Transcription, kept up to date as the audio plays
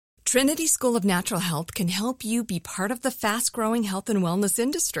Trinity School of Natural Health can help you be part of the fast-growing health and wellness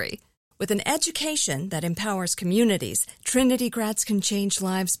industry. With an education that empowers communities, Trinity grads can change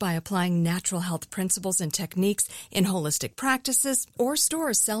lives by applying natural health principles and techniques in holistic practices or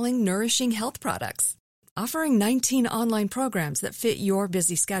stores selling nourishing health products. Offering 19 online programs that fit your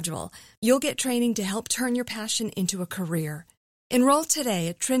busy schedule, you'll get training to help turn your passion into a career. Enroll today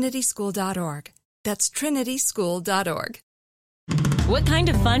at trinityschool.org. That's trinityschool.org. What kind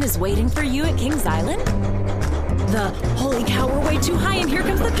of fun is waiting for you at Kings Island? The holy cow, we're way too high and here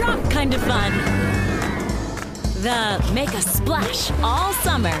comes the drop kind of fun. The make a splash all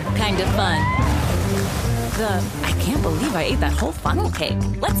summer kind of fun. The I can't believe I ate that whole funnel cake.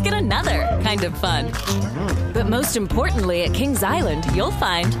 Let's get another kind of fun. But most importantly, at Kings Island, you'll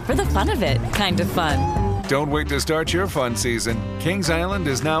find for the fun of it kind of fun. Don't wait to start your fun season. Kings Island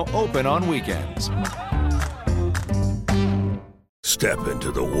is now open on weekends. Step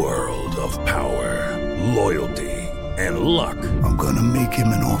into the world of power, loyalty, and luck. I'm gonna make him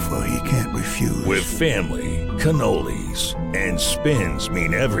an offer he can't refuse. With family, cannolis, and spins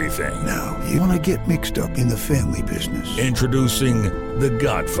mean everything. Now, you wanna get mixed up in the family business. Introducing The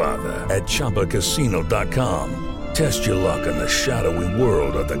Godfather at ChumbaCasino.com. Test your luck in the shadowy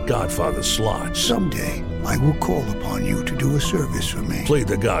world of The Godfather slot. Someday, I will call upon you to do a service for me. Play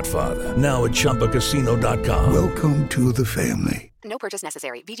The Godfather, now at ChumbaCasino.com. Welcome to the family. No purchase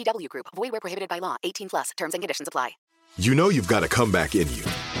necessary. VGW Group. Void where prohibited by law. 18 plus. Terms and conditions apply. You know you've got a comeback in you.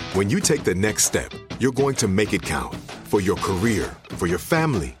 When you take the next step, you're going to make it count. For your career, for your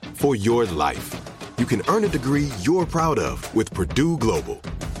family, for your life. You can earn a degree you're proud of with Purdue Global.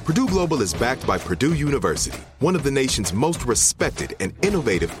 Purdue Global is backed by Purdue University, one of the nation's most respected and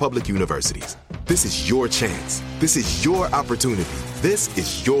innovative public universities. This is your chance. This is your opportunity. This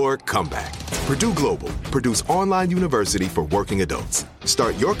is your comeback. Purdue Global, Purdue's online university for working adults.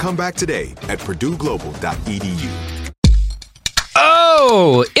 Start your comeback today at purdueglobal.edu.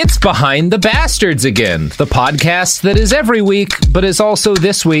 Oh, it's Behind the Bastards again, the podcast that is every week, but is also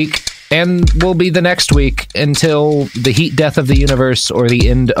this week, and will be the next week until the heat death of the universe or the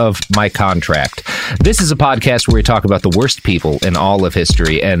end of my contract. This is a podcast where we talk about the worst people in all of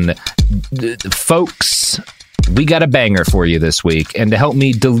history, and folks, we got a banger for you this week, and to help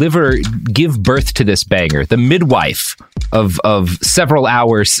me give birth to this banger, the midwife of several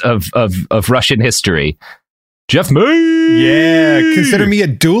hours of Russian history, Jeff May. Yeah, consider me a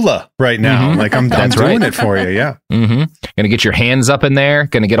doula right now. Like I'm doing it for you. Yeah. Gonna get your hands up in there.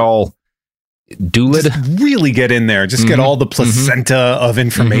 Gonna get all doula'd. Just really get in there. Just get all the placenta of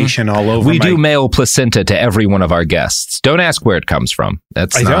information all over. We do mail placenta to every one of our guests. Don't ask where it comes from. I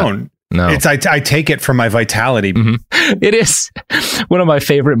don't. No, I take it from my vitality. It is one of my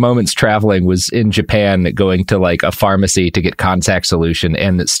favorite moments traveling was in Japan, going to like a pharmacy to get contact solution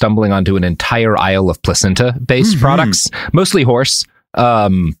and stumbling onto an entire aisle of placenta-based products, mostly horse.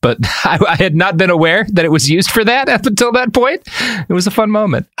 But I had not been aware that it was used for that up until that point. It was a fun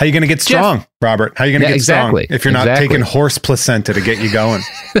moment. How are you going to get strong, Jeff? Robert? How are you going to get strong if you're not taking horse placenta to get you going?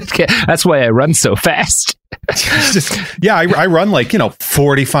 That's why I run so fast. I run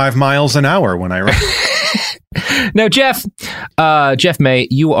 45 miles an hour when I run. Now, Jeff May,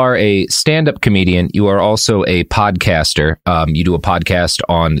 you are a stand-up comedian. You are also a podcaster. You do a podcast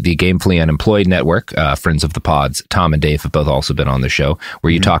on the Gamefully Unemployed Network. Friends of the pods, Tom and Dave, have both also been on the show,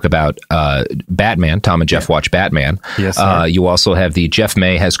 where you talk about Batman. Tom and Jeff watch Batman. Yes, sir. You also have the Jeff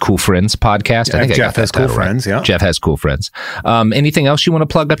May Has Cool Friends podcast. I think Jeff Has Cool Friends. Yeah, Jeff Has Cool Friends. Anything else you want to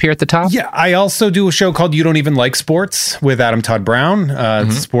plug up here at the top? Yeah, I also do a show called You Don't Even Like Sports with Adam Todd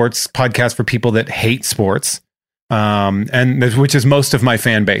Brown. Sports podcast for people that hate sports. And which is most of my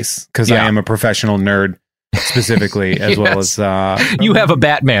fan base, because I am a professional nerd specifically, as well as you have a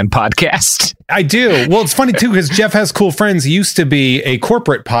Batman podcast. I do. Well, it's funny too, because Jeff Has Cool Friends used to be a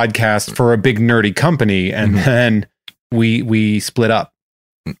corporate podcast for a big nerdy company, and then we split up.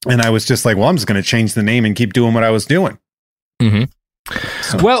 And I was just like, well, I'm just going to change the name and keep doing what I was doing.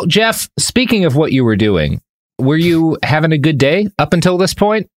 So. Well, Jeff, speaking of what you were doing, were you having a good day up until this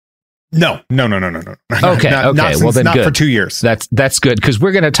point? No. Okay. Well, then not good. For 2 years. That's good, because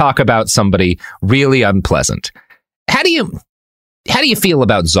we're going to talk about somebody really unpleasant. How do you feel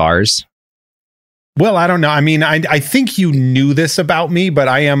about czars? Well, I don't know. I mean, I think you knew this about me, but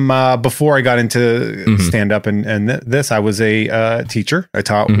I am before I got into stand up and this, I was a teacher. I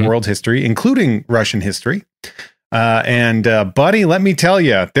taught world history, including Russian history. And buddy, let me tell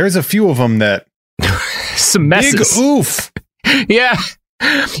you, there's a few of them that some messes. Big oof. Yeah.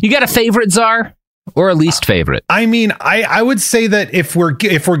 You got a favorite czar? or a least favorite? I mean, I would say that if we're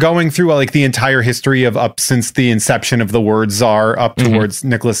going through like the entire history of up since the inception of the word Tzar up towards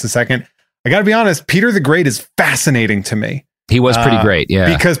Nicholas II, I got to be honest, Peter the Great is fascinating to me. He was pretty great,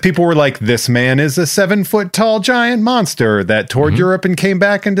 yeah. Because people were like, this man is a 7-foot tall giant monster that toured Europe and came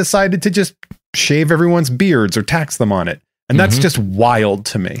back and decided to just shave everyone's beards or tax them on it. And that's just wild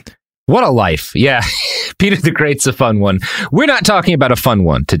to me. What a life. Yeah. Peter the Great's a fun one. We're not talking about a fun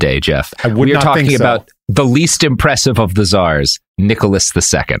one today, Jeff. We are talking about the least impressive of the Tsars, Nicholas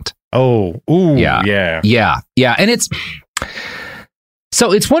II. Oh, ooh, yeah. And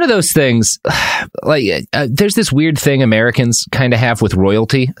so it's one of those things, like there's this weird thing Americans kind of have with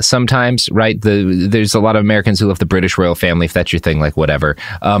royalty sometimes, right? There's a lot of Americans who love the British royal family, if that's your thing, like whatever.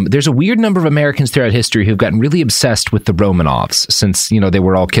 There's a weird number of Americans throughout history who've gotten really obsessed with the Romanovs since, they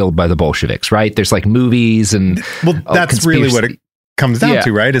were all killed by the Bolsheviks, right? There's like movies and... Well, that's really what it comes down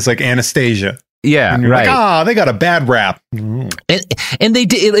to, right? It's like Anastasia. Yeah, right. Like, they got a bad rap. And they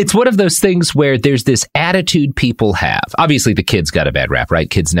did. It's one of those things where there's this attitude people have. Obviously, the kids got a bad rap, right?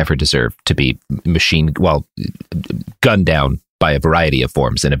 Kids never deserve to be gunned down by a variety of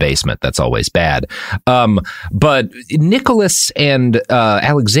forms in a basement. That's always bad. But Nicholas and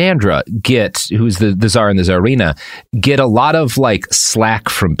Alexandra who's the Tsar and the Tsarina, get a lot of like slack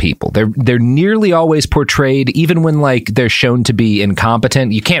from people. They're nearly always portrayed, even when like they're shown to be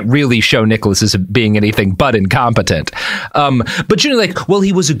incompetent. You can't really show Nicholas as being anything but incompetent. But like, well,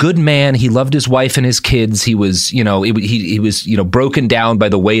 he was a good man. He loved his wife and his kids. He was, he was, broken down by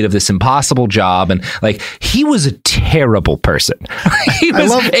the weight of this impossible job. And like, he was a terrible person. He was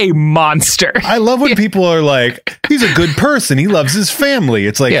a monster. I love when people are like, he's a good person. He loves his family.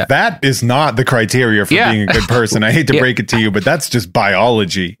 It's like, that is not the criteria for being a good person. I hate to break it to you, but that's just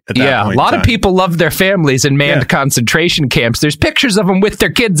biology at that point. A lot of people love their families in manned concentration camps. There's pictures of them with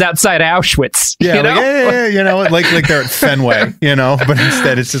their kids outside Auschwitz. Like they're at Fenway, but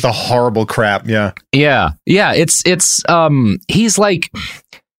instead it's just a horrible crap. Yeah. He's like...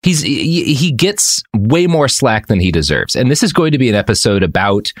 He gets way more slack than he deserves. And this is going to be an episode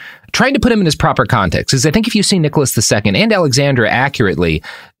about trying to put him in his proper context. Because I think if you see Nicholas II and Alexandra accurately,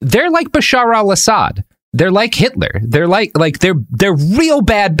 they're like Bashar al-Assad. They're like Hitler. They're they're real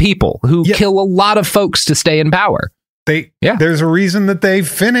bad people who kill a lot of folks to stay in power. There's a reason that they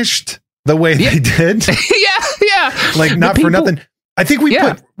finished the way they did. Like not for nothing. I think we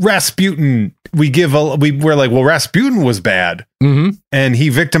put Rasputin. We're like, well, Rasputin was bad, and he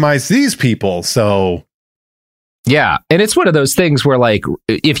victimized these people. So, and it's one of those things where, like,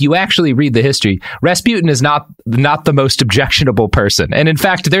 if you actually read the history, Rasputin is not the most objectionable person, and in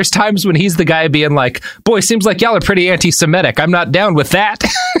fact, there's times when he's the guy being like, "Boy, seems like y'all are pretty anti-Semitic. I'm not down with that."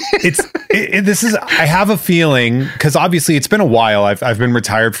 I have a feeling, because obviously it's been a while. I've been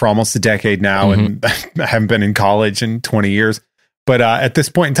retired for almost a decade now, and I haven't been in college in 20 years. But at this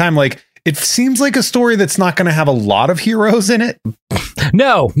point in time, like, it seems like a story that's not going to have a lot of heroes in it.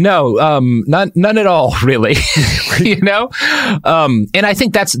 No, none at all, really. And I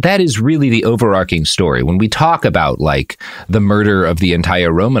think that is really the overarching story. When we talk about like the murder of the entire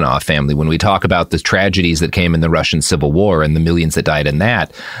Romanov family, when we talk about the tragedies that came in the Russian Civil War and the millions that died in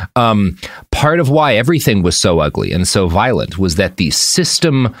that, part of why everything was so ugly and so violent was that the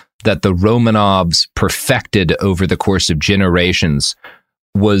system that the Romanovs perfected over the course of generations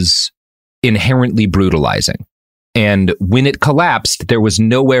was inherently brutalizing. And when it collapsed, there was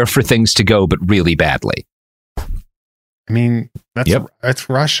nowhere for things to go but really badly. I mean, that's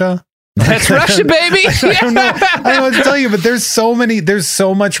Russia. That's Russia, baby. I don't know what to tell you, but there's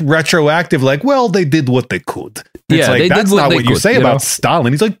so much retroactive, like, well, they did what they could. It's like, that's not what you say about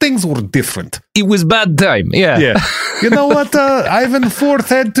Stalin. He's like, things were different. It was bad time. Yeah. You know what? Ivan IV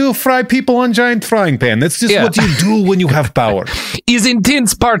had to fry people on giant frying pan. That's just what you do when you have power. Is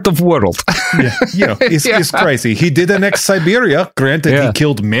intense part of world. It's crazy. He did annex Siberia. Granted, he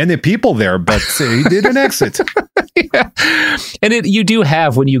killed many people there, but he did annex it. And you do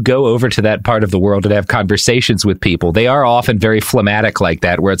have, when you go over to that part of the world and have conversations with people, they are often very phlegmatic like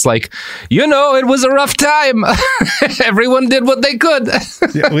that, where it's like, it was a rough time. Everyone did what they could.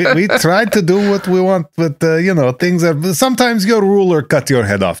 we tried to do what we want, but things are, sometimes your ruler cut your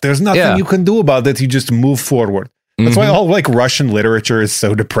head off. There's nothing you can do about it. You just move forward. That's why all like Russian literature is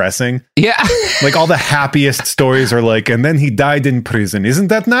so depressing. Yeah. Like all the happiest stories are like, and then he died in prison. Isn't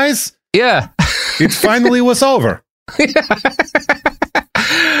that nice? Yeah. It finally was over.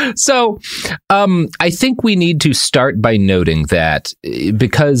 So I think we need to start by noting that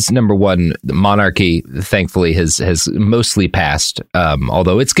because, number one, the monarchy, thankfully, has mostly passed,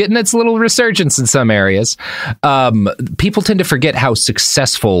 although it's getting its little resurgence in some areas, people tend to forget how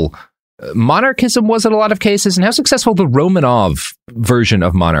successful monarchism was in a lot of cases and how successful the Romanov version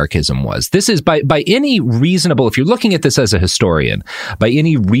of monarchism was. This is by any reasonable, if you're looking at this as a historian, by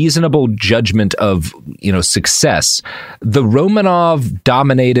any reasonable judgment of, success, the Romanov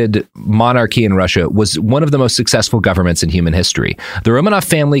dominated monarchy in Russia was one of the most successful governments in human history. The Romanov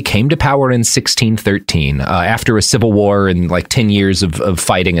family came to power in 1613 after a civil war and like 10 years of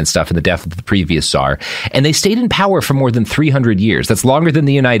fighting and stuff and the death of the previous Tsar. And they stayed in power for more than 300 years. That's longer than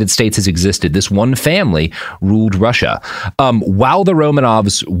the United States has existed. This one family ruled Russia. While the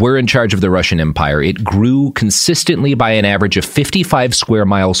Romanovs were in charge of the Russian Empire, it grew consistently by an average of 55 square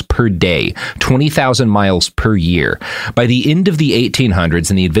miles per day, 20,000 miles per year. By the end of the 1800s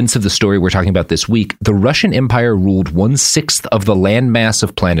and the events of the story we're talking about this week, the Russian Empire ruled 1/6 of the landmass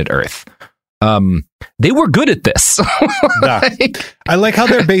of planet Earth. They were good at this. I like how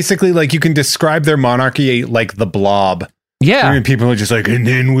they're basically like, you can describe their monarchy like the Blob. Yeah. And people are just like, and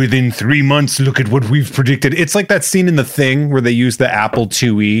then within 3 months, look at what we've predicted. It's like that scene in The Thing where they use the Apple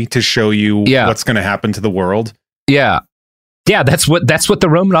IIe to show you what's going to happen to the world. Yeah. Yeah, that's what the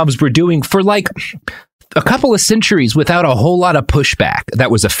Romanovs were doing for like a couple of centuries without a whole lot of pushback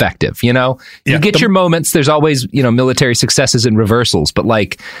that was effective, You get your moments. There's always, military successes and reversals, but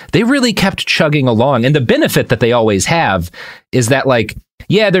like they really kept chugging along. And the benefit that they always have is that like,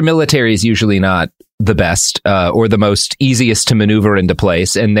 their military is usually not the best or the most easiest to maneuver into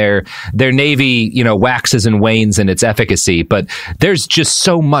place. And their navy, waxes and wanes in its efficacy. But there's just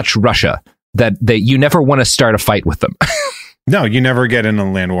so much Russia that you never want to start a fight with them. No, you never get in a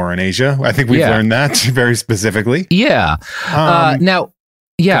land war in Asia. I think we've learned that very specifically. Yeah. But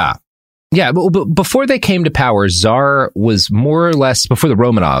before they came to power, Tsar was more or less, before the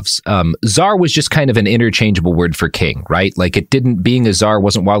Romanovs, Tsar was just kind of an interchangeable word for king, right? Like being a Tsar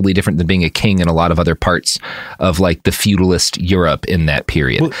wasn't wildly different than being a king in a lot of other parts of like the feudalist Europe in that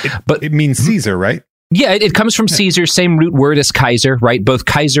period. Well, but it means Caesar, right? Yeah, it comes from Caesar, same root word as Kaiser, right? Both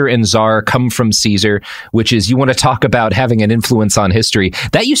Kaiser and Tsar come from Caesar, which is, you want to talk about having an influence on history.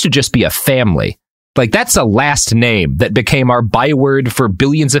 That used to just be a family. Like, that's a last name that became our byword for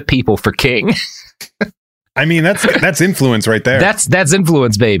billions of people for king. I mean, that's influence right there. That's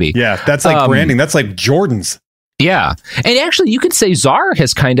influence, baby. Yeah, that's like branding. That's like Jordan's. Yeah. And actually, you could say Tsar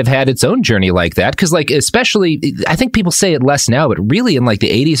has kind of had its own journey like that. Because, like, especially, I think people say it less now, but really in like the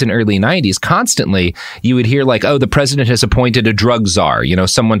 80s and early 90s, constantly you would hear like, oh, the president has appointed a drug czar,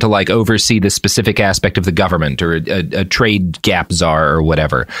 someone to like oversee this specific aspect of the government, or a trade gap czar or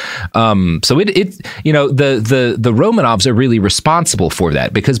whatever. So the Romanovs are really responsible for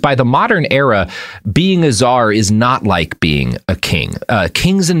that, because by the modern era, being a czar is not like being a king.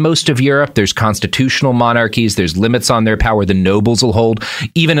 Kings in most of Europe, there's constitutional monarchies, there's limits on their power the nobles will hold.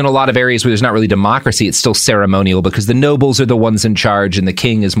 Even in a lot of areas where there's not really democracy, it's still ceremonial because the nobles are the ones in charge and the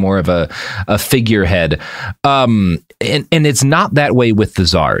king is more of a figurehead. And it's not that way with the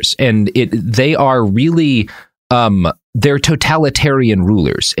czars. And they are really, they're totalitarian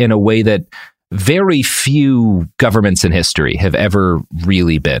rulers in a way that very few governments in history have ever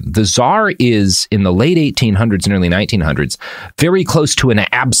really been. The Tsar is, in the late 1800s and early 1900s, very close to an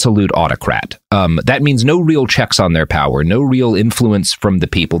absolute autocrat. That means no real checks on their power, no real influence from the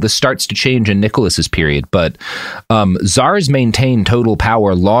people. This starts to change in Nicholas's period, but Tsars maintain total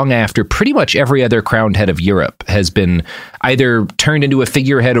power long after pretty much every other crowned head of Europe has been either turned into a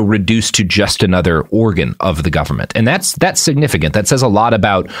figurehead or reduced to just another organ of the government. And that's significant. That says a lot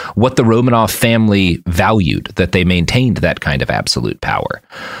about what the Romanov family valued, that they maintained that kind of absolute power.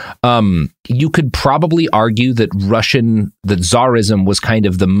 You could probably argue that Tsarism was kind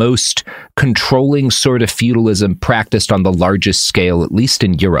of the most controlling sort of feudalism practiced on the largest scale, at least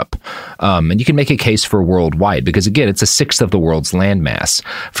in Europe. And you can make a case for worldwide, because again, it's 1/6 of the world's landmass.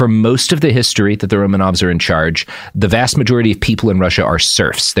 For most of the history that the Romanovs are in charge, the vast majority of people in Russia are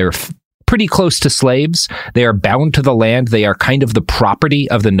serfs. They're pretty close to slaves. They are bound to the land. They are kind of the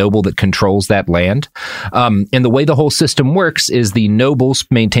property of the noble that controls that land. And the way the whole system works is the nobles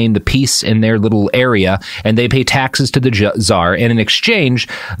maintain the peace in their little area, and they pay taxes to the Tsar. And in exchange,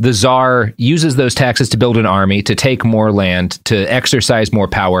 the Tsar uses those taxes to build an army, to take more land, to exercise more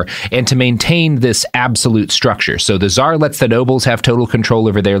power, and to maintain this absolute structure. So the Tsar lets the nobles have total control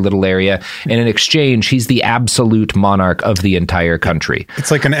over their little area, and in exchange, he's the absolute monarch of the entire country. It's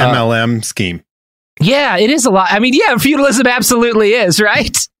like an MLM scheme. Yeah, it is a lot. I mean, yeah, feudalism absolutely is,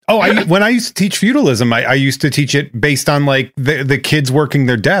 right? When I used to teach feudalism, I used to teach it based on like the kids working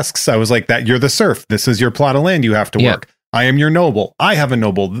their desks. I was like, that you're the serf. This is your plot of land you have to work. I am your noble. I have a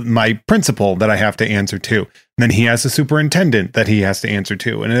noble, my principal, that I have to answer to. And then he has a superintendent that he has to answer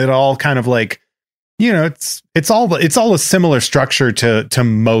to. And it all kind of like, it's all a similar structure to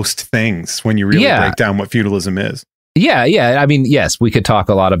most things when you really break down what feudalism is. Yeah. I mean, yes, we could talk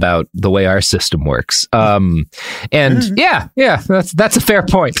a lot about the way our system works. That's a fair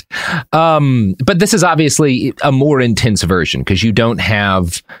point. But this is obviously a more intense version because you don't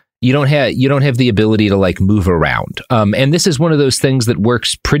have the ability to like move around. And this is one of those things that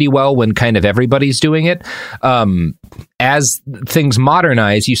works pretty well when kind of everybody's doing it. As things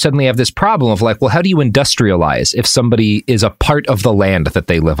modernize, you suddenly have this problem of like, well, how do you industrialize if somebody is a part of the land that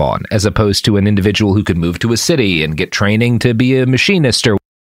they live on, as opposed to an individual who could move to a city and get training to be a machinist or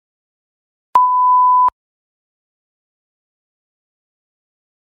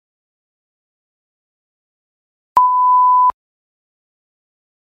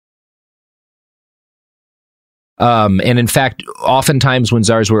and in fact, oftentimes when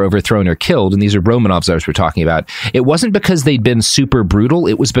czars were overthrown or killed, and these are Romanov czars we're talking about, it wasn't because they'd been super brutal.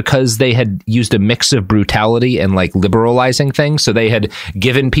 It was because they had used a mix of brutality and like liberalizing things. So they had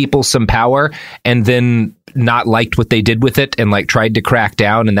given people some power and then not liked what they did with it and like tried to crack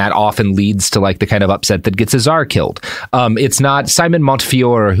down. And that often leads to like the kind of upset that gets a czar killed. It's not Simon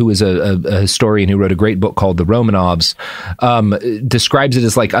Montefiore, who is a historian who wrote a great book called The Romanovs, describes it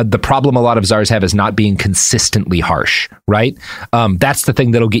as like the problem a lot of czars have is not being consistently harsh, right? That's the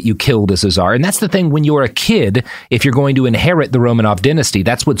thing that'll get you killed as a czar. And that's the thing when you're a kid, if you're going to inherit the Romanov dynasty,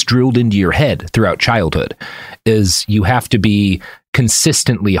 that's what's drilled into your head throughout childhood, is you have to be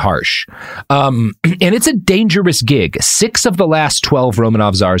consistently harsh. And it's a dangerous gig. 6 of the last 12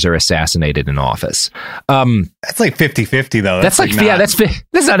 Romanov czars are assassinated in office. That's like 50-50 though. That's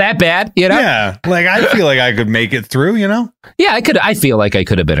not that bad, you know? Yeah. Like I feel like I could make it through, you know? Yeah, I feel like I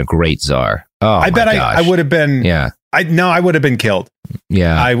could have been a great czar. Oh, I bet I would have been. Yeah. I would have been killed.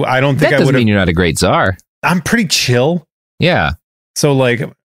 Yeah. I don't think that doesn't mean you're not a great czar. I'm pretty chill. Yeah. So like,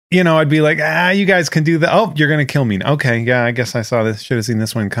 I'd be like, you guys can do that. Oh, you're going to kill me. Okay. Yeah. I guess I saw this. Should have seen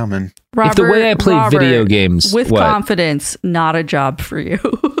this one coming. If the way I play video games with confidence, not a job for you.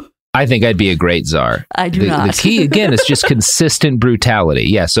 I think I'd be a great czar. I do not. The key, again, is just consistent brutality.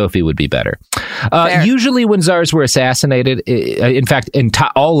 Yeah, Sophie would be better. Usually when czars were assassinated, in fact,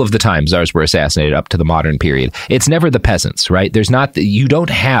 all of the time czars were assassinated up to the modern period, it's never the peasants, right? You don't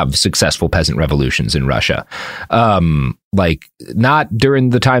have successful peasant revolutions in Russia. Like, not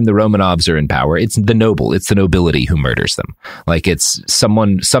during the time the Romanovs are in power. It's the nobility who murders them. Like, it's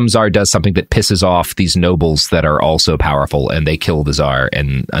some czar does something that pisses off these nobles that are also powerful, and they kill the czar,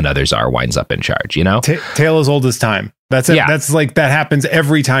 and another czar winds up in charge, you know? Tale as old as time. That's it. Yeah. That's like, that happens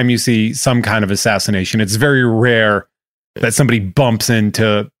every time you see some kind of assassination. It's very rare that somebody bumps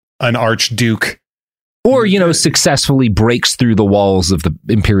into an archduke. Or, successfully breaks through the walls of the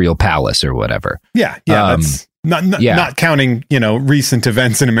imperial palace or whatever. Yeah. That's not counting, recent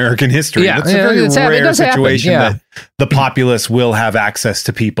events in American history. Yeah, it's a very rare situation that the populace will have access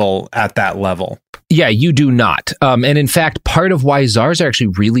to people at that level. Yeah, you do not. And in fact, part of why czars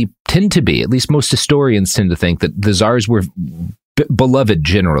actually really tend to be, at least most historians tend to think that the czars were beloved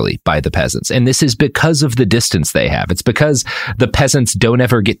generally by the peasants. And this is because of the distance they have. It's because the peasants don't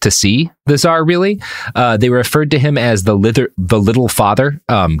ever get to see the czar, really. They referred to him as the little father.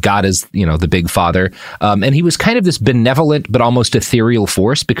 God is, the big father. And he was kind of this benevolent but almost ethereal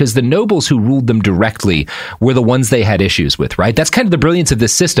force because the nobles who ruled them directly were the ones they had issues with, right? That's kind of the brilliance of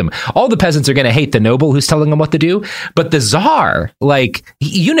this system. All the peasants are going to hate the noble who's telling them what to do. But the czar, like,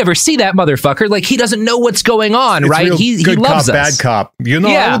 you never see that motherfucker. Like, he doesn't know what's going on, right? He loves us. Bad cop.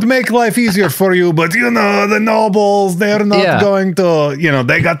 I would make life easier for you, but the nobles, they're not going to,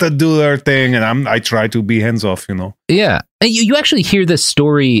 they got to do their thing, and I try to be hands off, Yeah. You actually hear this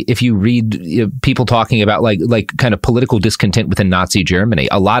story if you read people talking about like kind of political discontent within Nazi Germany.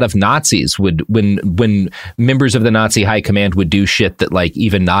 A lot of Nazis would, when members of the Nazi high command would do shit that like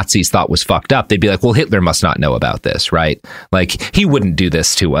even Nazis thought was fucked up, they'd be like, well, Hitler must not know about this, right? Like, he wouldn't do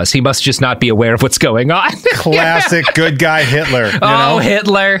this to us. He must just not be aware of what's going on. Classic good guy Hitler.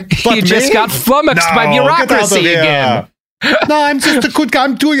 Hitler. You just got flummoxed by bureaucracy again. No, I'm just a good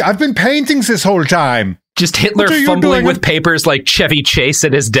guy. I've been painting this whole time. Just Hitler fumbling with papers like Chevy Chase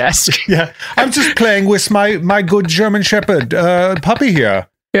at his desk. Yeah, I'm just playing with my good German Shepherd puppy here.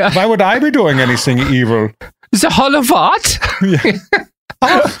 Yeah. Why would I be doing anything evil? The hell of what?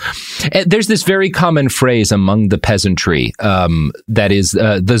 Yeah. There's this very common phrase among the peasantry that is,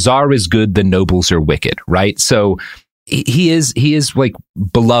 the czar is good, the nobles are wicked, right? So he is like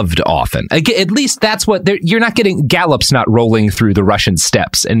beloved often. At least that's what you're not getting. Gallup's not rolling through the Russian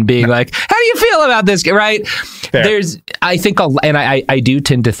steppes and being like, "How do you feel about this?" Right? Fair. I think, and I do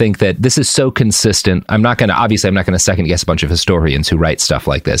tend to think that this is so consistent. I'm not going to second guess a bunch of historians who write stuff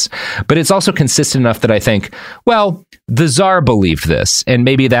like this, but it's also consistent enough that I think, well, the Tsar believed this, and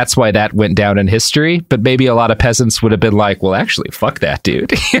maybe that's why that went down in history. But maybe a lot of peasants would have been like, "Well, actually, fuck that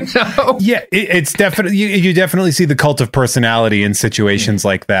dude." You know? Yeah, it's definitely you definitely see the cult of personality in situations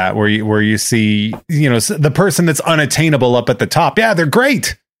like that, where you see the person that's unattainable up at the top. Yeah, they're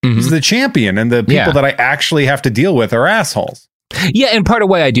great. He's the champion, and the people that I actually have to deal with are assholes. Yeah, and part of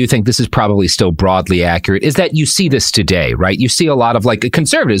why I do think this is probably still broadly accurate is that you see this today, right? You see a lot of like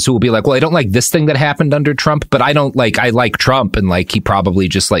conservatives who will be like, well, I don't like this thing that happened under Trump, but I like Trump, and like he probably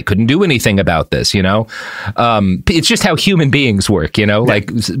just like couldn't do anything about this, you know? It's just how human beings work, you know? Like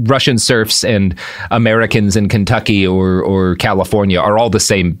Russian serfs and Americans in Kentucky or California are all the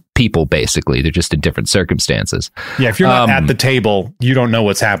same people, basically. They're just in different circumstances. Yeah, if you're not at the table, you don't know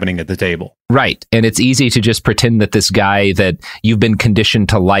what's happening at the table. Right. And it's easy to just pretend that this guy that you've been conditioned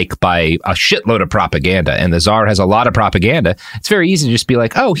to like by a shitload of propaganda, and the Tsar has a lot of propaganda, it's very easy to just be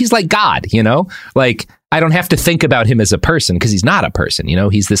like, oh, he's like God, you know? Like, I don't have to think about him as a person because he's not a person, you know?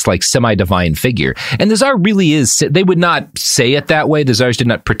 He's this like semi-divine figure. And the Tsar really is, they would not say it that way. The Tsars did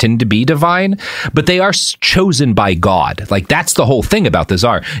not pretend to be divine, but they are chosen by God. Like that's the whole thing about the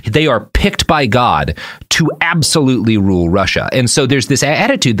Tsar. They are picked by God to absolutely rule Russia. And so there's this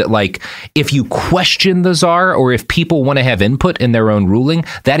attitude that like, if you question the Tsar or if people want to have input in their own ruling,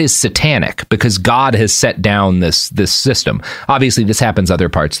 that is satanic because God has set down this system. Obviously, this happens other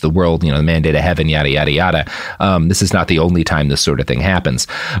parts of the world, you know, the mandate of heaven, yada, yada, yada. This is not the only time this sort of thing happens.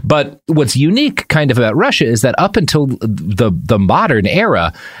 But what's unique kind of about Russia is that up until the modern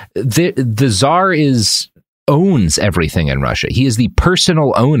era, the Tsar owns everything in Russia. He is the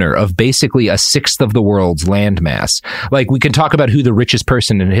personal owner of basically a sixth of the world's landmass. Like we can talk about who the richest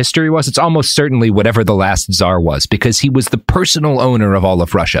person in history was. It's almost certainly whatever the last Tsar was, because he was the personal owner of all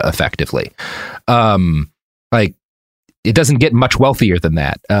of Russia, effectively. Like it doesn't get much wealthier than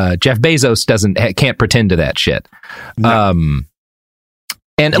that. Jeff Bezos can't pretend to that shit. No.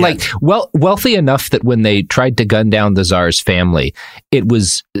 Like wealthy enough that when they tried to gun down the Tsar's family,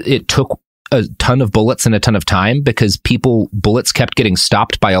 it took a ton of bullets and a ton of time because bullets kept getting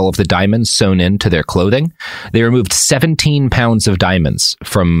stopped by all of the diamonds sewn into their clothing. They removed 17 pounds of diamonds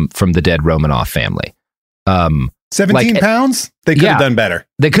from the dead Romanov family. 17 pounds? They could have done better.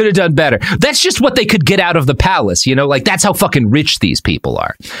 They could have done better. That's just what they could get out of the palace, you know? Like, that's how fucking rich these people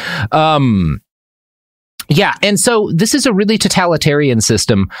are. Yeah, and so this is a really totalitarian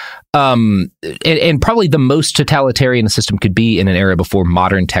system, and probably the most totalitarian a system could be in an era before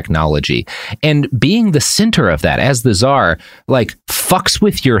modern technology. And being the center of that, as the Tsar, like, fucks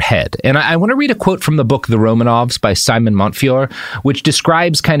with your head. And I want to read a quote from the book The Romanovs by Simon Montfiore, which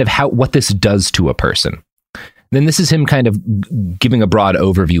describes kind of what this does to a person. Then this is him kind of giving a broad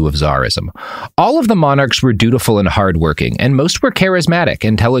overview of Tsarism. All of the monarchs were dutiful and hardworking, and most were charismatic,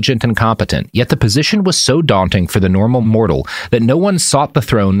 intelligent, and competent. Yet the position was so daunting for the normal mortal that no one sought the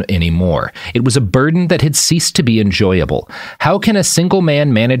throne anymore. It was a burden that had ceased to be enjoyable. How can a single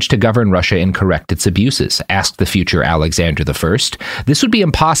man manage to govern Russia and correct its abuses? Asked the future Alexander I. This would be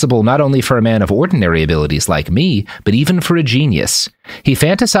impossible not only for a man of ordinary abilities like me, but even for a genius. He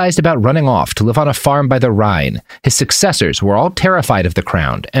fantasized about running off to live on a farm by the Rhine. His successors were all terrified of the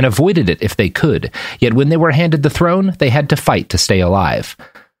crown and avoided it if they could. Yet when they were handed the throne, they had to fight to stay alive.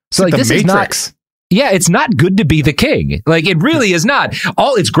 So like this Matrix. Is not. Yeah, it's not good to be the king. Like it really is not.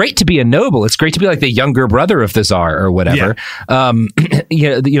 It's great to be a noble. It's great to be like the younger brother of the Tsar or whatever.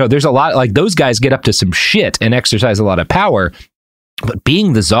 Yeah. There's a lot like those guys get up to some shit and exercise a lot of power. But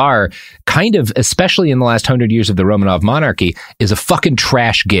being the Tsar, kind of, especially in the last 100 years of the Romanov monarchy, is a fucking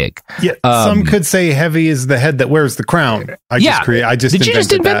trash gig. Yeah, some could say heavy is the head that wears the crown. Did you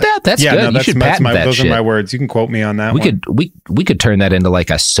just invent that? That's good. No, you should patent that those shit. Are my words. You can quote me on that. We could turn that into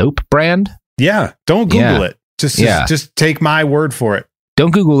like a soap brand. Yeah, don't Google it. Just take my word for it. Don't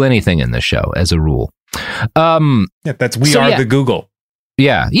Google anything in this show, as a rule. That's we are the Google.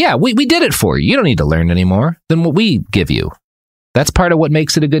 Yeah, we did it for you. You don't need to learn any more than what we give you. That's part of what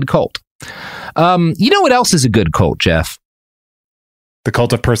makes it a good cult. You know what else is a good cult, Jeff? The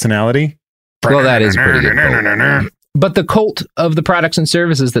cult of personality? Well, that is a pretty good cult. But the cult of the products and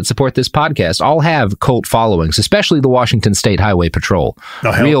services that support this podcast all have cult followings, especially the Washington State Highway Patrol.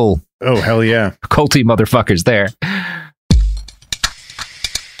 Oh, hell yeah. Culty motherfuckers there.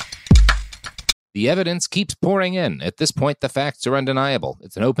 The evidence keeps pouring in. At this point, the facts are undeniable.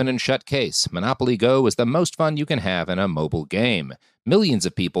 It's an open and shut case. Monopoly Go is the most fun you can have in a mobile game. Millions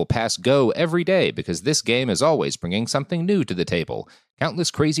of people pass Go every day because this game is always bringing something new to the table.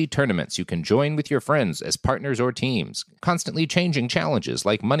 Countless crazy tournaments you can join with your friends as partners or teams. Constantly changing challenges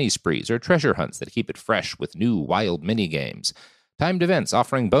like money sprees or treasure hunts that keep it fresh with new wild mini-games. Timed events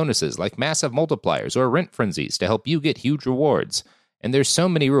offering bonuses like massive multipliers or rent frenzies to help you get huge rewards. And there's so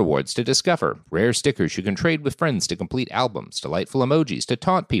many rewards to discover. Rare stickers you can trade with friends to complete albums, delightful emojis to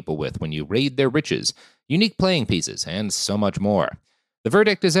taunt people with when you raid their riches, unique playing pieces, and so much more. The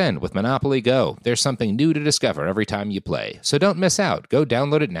verdict is in with Monopoly Go. There's something new to discover every time you play. So don't miss out. Go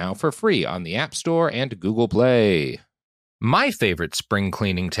download it now for free on the App Store and Google Play. My favorite spring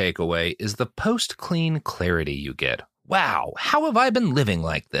cleaning takeaway is the post-clean clarity you get. Wow, how have I been living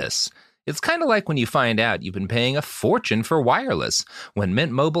like this? It's kind of like when you find out you've been paying a fortune for wireless, when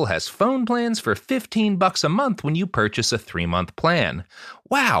Mint Mobile has phone plans for $15 a month when you purchase a 3-month plan.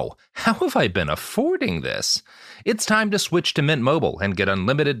 Wow, how have I been affording this? It's time to switch to Mint Mobile and get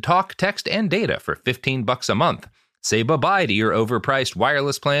unlimited talk, text, and data for $15 a month. Say bye-bye to your overpriced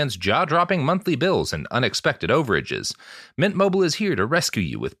wireless plans, jaw-dropping monthly bills, and unexpected overages. Mint Mobile is here to rescue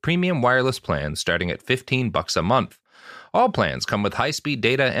you with premium wireless plans starting at $15 a month. All plans come with high-speed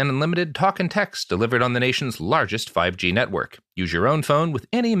data and unlimited talk and text delivered on the nation's largest 5G network. Use your own phone with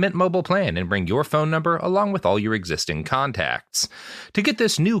any Mint Mobile plan and bring your phone number along with all your existing contacts. To get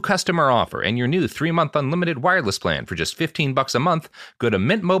this new customer offer and your new 3-month unlimited wireless plan for just $15 a month, go to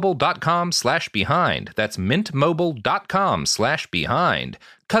mintmobile.com/behind. That's mintmobile.com/behind.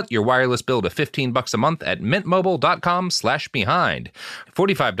 Cut your wireless bill to $15 a month at mintmobile.com/behind.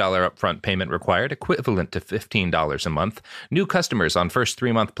 $45 upfront payment required, equivalent to $15 a month. New customers on first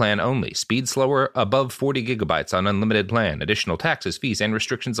 3-month plan only. Speed slower, above 40 gigabytes on unlimited plan. Additional taxes, fees, and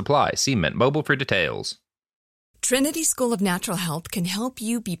restrictions apply. See Mint Mobile for details. Trinity School of Natural Health can help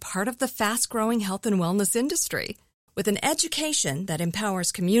you be part of the fast-growing health and wellness industry. With an education that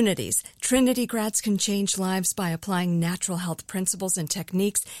empowers communities, Trinity grads can change lives by applying natural health principles and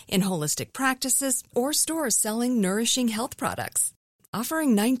techniques in holistic practices or stores selling nourishing health products.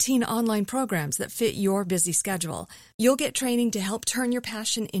 Offering 19 online programs that fit your busy schedule, you'll get training to help turn your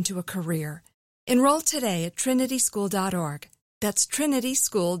passion into a career. Enroll today at trinityschool.org. That's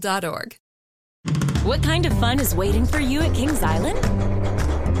trinityschool.org. What kind of fun is waiting for you at Kings Island?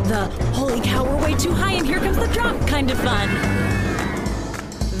 The holy cow, we're way too high and here comes the drop kind of fun.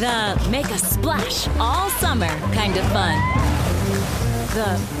 The make a splash all summer kind of fun.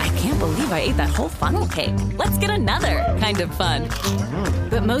 The I can't believe I ate that whole funnel cake. Let's get another kind of fun.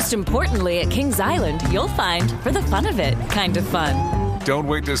 But most importantly at Kings Island, you'll find for the fun of it kind of fun. Don't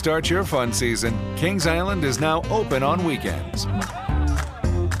wait to start your fun season. Kings Island is now open on weekends.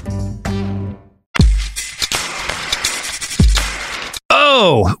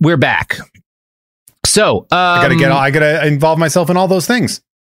 Oh, we're back. So I gotta involve myself in all those things.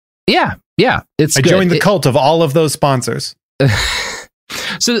 Yeah. It's I joined the cult of all of those sponsors.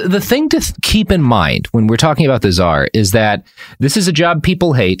 So the thing to keep in mind when we're talking about the Tzar is that this is a job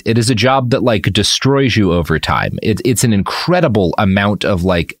people hate. It is a job that destroys you over time. It's an incredible amount of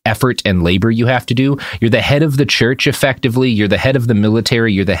effort and labor you have to do. You're the head of the church, effectively. You're the head of the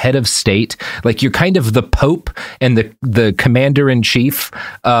military. You're the head of state. You're kind of the Pope and the commander in chief,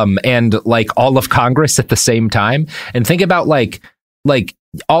 and all of Congress at the same time. And think about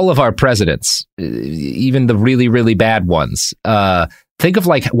all of our presidents, even the really, really bad ones. Think of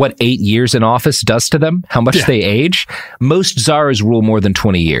what 8 years in office does to them, how much they age. Most Tsars rule more than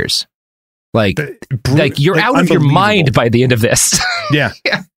 20 years. You're out of your mind by the end of this. Yeah.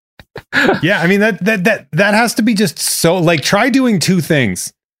 Yeah. I mean, that has to be just so try doing two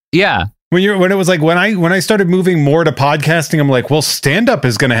things. Yeah. When it was when I started moving more to podcasting, I'm well, stand up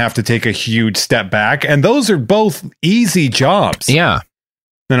is going to have to take a huge step back. And those are both easy jobs. Yeah.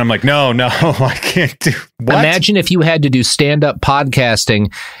 And I'm no, I can't do. What? Imagine if you had to do stand-up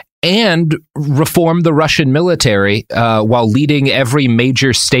podcasting and reform the Russian military while leading every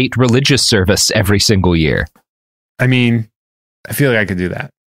major state religious service every single year. I mean, I feel I could do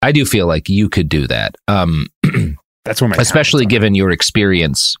that. I do feel you could do that. That's where my especially given your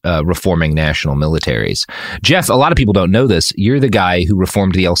experience reforming national militaries. Jeff, a lot of people don't know this. You're the guy who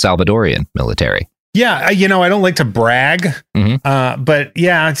reformed the El Salvadorian military. Yeah, I don't like to brag, but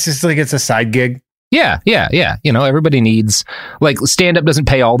yeah, it's just it's a side gig. Yeah. Everybody needs stand-up doesn't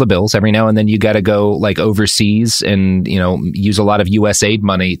pay all the bills. Every now and then you got to go overseas and use a lot of U.S. aid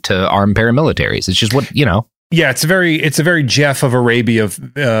money to arm paramilitaries. It's just what. Yeah, it's a very Jeff of Arabia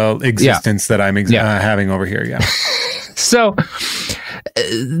existence that I'm having over here. Yeah. So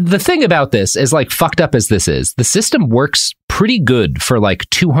the thing about this is, like, fucked up as this is, the system works pretty good for like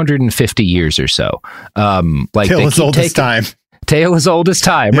 250 years or so. Like, Tale as old as time. Tale as old as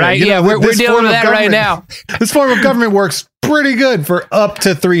time, right? You know, we're dealing with that right now. This form of government works pretty good for up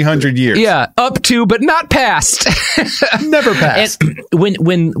to 300 years. Yeah, up to, but not past. Never past. And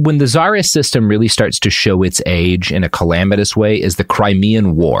when the Tsarist system really starts to show its age in a calamitous way is the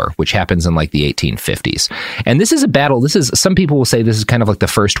Crimean War, which happens in like the 1850s. And this is a battle. Some people will say this is kind of like the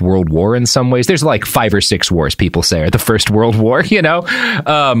First World War in some ways. There's like 5 or 6 wars people say are the First World War, you know?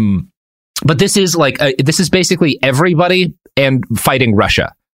 But this is like, this is basically everybody and fighting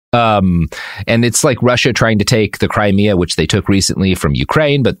Russia. And it's like Russia trying to take the Crimea, which they took recently from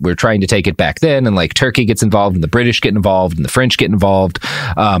Ukraine, but we're trying to take it back then. And like Turkey gets involved and the British get involved and the French get involved.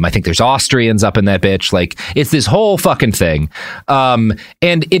 I think there's Austrians up in that bitch. Like, it's this whole fucking thing. And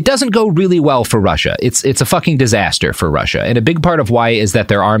it doesn't go really well for Russia. It's a fucking disaster for Russia. And a big part of why is that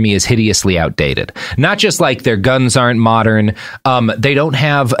their army is hideously outdated. Not just like their guns aren't modern. They don't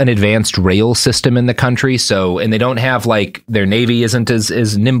have an advanced rail system in the country. And they don't have like, their navy isn't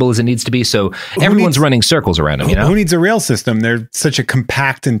as nimble as it needs to be, so everyone's running circles around them. You know, who needs a rail system? They're such a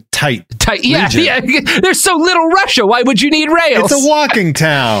compact and tight. Yeah. There's so little Russia. Why would you need rails? It's a walking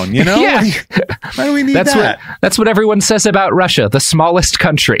town. You know. Yeah. Why do we need that? That's what everyone says about Russia, the smallest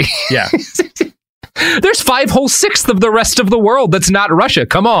country. Yeah. There's 5/6 of the rest of the world that's not Russia.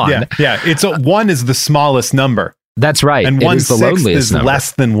 Come on. Yeah. It's 1 is the smallest number. That's right. And 1/6 is number.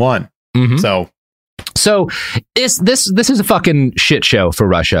 less than 1. Mm-hmm. So this is a fucking shit show for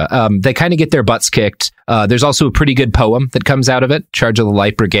Russia. They kind of get their butts kicked. There's also a pretty good poem that comes out of it, Charge of the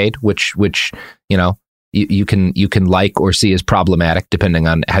Light Brigade, which you know, you can like or see as problematic depending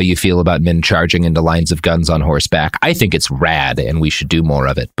on how you feel about men charging into lines of guns on horseback. I think it's rad and we should do more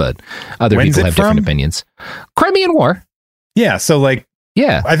of it, but other people have different opinions. Crimean War. Yeah, so like,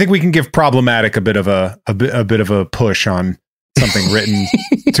 yeah, I think we can give problematic a bit of a push on something written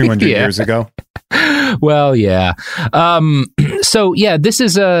 200 years ago. Well, yeah. So yeah, this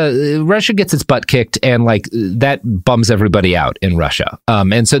is Russia gets its butt kicked, and like that bums everybody out in Russia.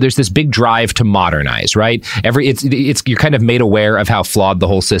 And so there's this big drive to modernize, right? You're kind of made aware of how flawed the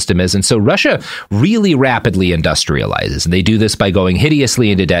whole system is, and so Russia really rapidly industrializes, and they do this by going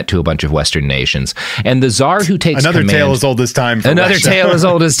hideously into debt to a bunch of Western nations. And the Tsar who takes another tale as old as time. Another tale as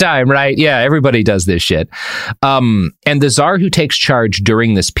old as time, right? Yeah, everybody does this shit. And the Tsar who takes charge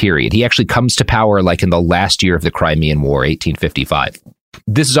during this period, he actually comes to power like in the last year of the Crimean War, 1855.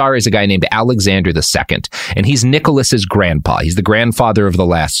 This Tsar is a guy named Alexander II, and he's Nicholas's grandpa. He's the grandfather of the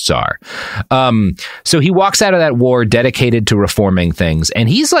last Tsar. So he walks out of that war dedicated to reforming things, and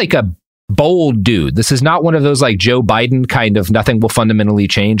he's like a bold dude. This is not one of those like Joe Biden kind of nothing will fundamentally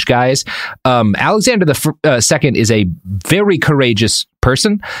change guys. Alexander II is a very courageous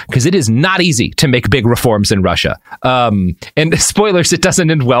person because it is not easy to make big reforms in Russia. And spoilers, it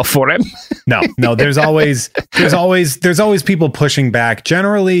doesn't end well for him. No, there's always people pushing back.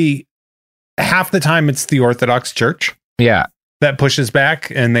 Generally, half the time it's the Orthodox Church. Yeah. That pushes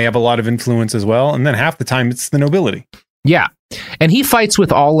back, and they have a lot of influence as well. And then half the time it's the nobility. Yeah. And he fights with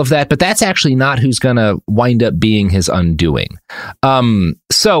all of that, but that's actually not who's going to wind up being his undoing.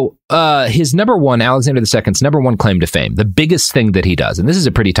 So his Alexander II's number one claim to fame, the biggest thing that he does, and this is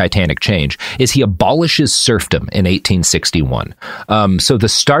a pretty titanic change, is he abolishes serfdom in 1861. So the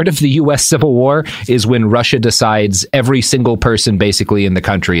start of the U.S. Civil War is when Russia decides every single person basically in the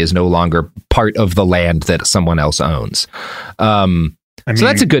country is no longer part of the land that someone else owns. So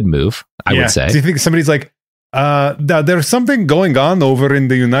that's a good move, I would say. Do you think somebody's like, there's something going on over in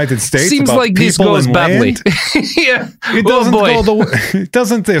the United States? Seems about like this goes badly. Yeah. It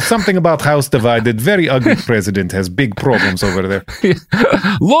doesn't. There's something about House divided. Very ugly president has big problems over there.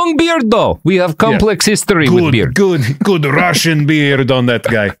 Long beard, though. We have complex history with beard. Good Russian beard on that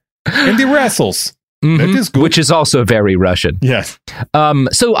guy. And he wrestles. Mm-hmm. That is good. Which is also very Russian. Yes.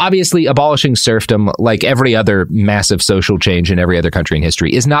 So obviously abolishing serfdom, like every other massive social change in every other country in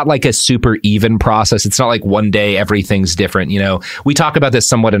history, is not like a super even process. It's not like one day everything's different. You know, we talk about this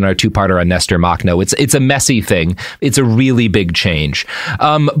somewhat in our two-parter on Nestor Makhno. It's a messy thing. It's a really big change.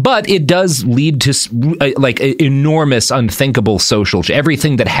 But it does lead to like enormous, unthinkable social change.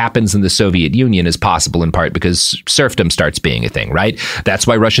 Everything that happens in the Soviet Union is possible in part because serfdom starts being a thing, right? That's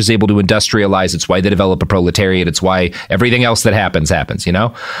why Russia's able to industrialize. It's why they develop a proletariat. It's why everything else that happens, you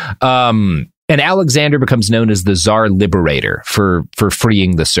know? And Alexander becomes known as the Tsar Liberator for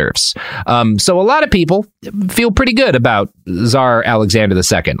freeing the serfs. So a lot of people feel pretty good about Tsar Alexander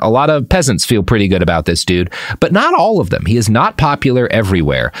II. A lot of peasants feel pretty good about this dude, but not all of them. He is not popular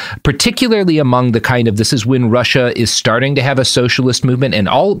everywhere, particularly among the kind of, this is when Russia is starting to have a socialist movement, and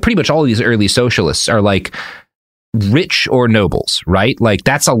pretty much all of these early socialists are like rich or nobles, right? Like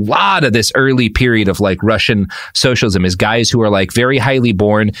that's a lot of this early period of like Russian socialism is guys who are like very highly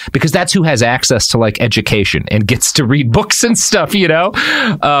born, because that's who has access to like education and gets to read books and stuff, you know?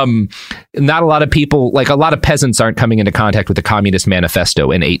 Not a lot of people, like a lot of peasants aren't coming into contact with the Communist Manifesto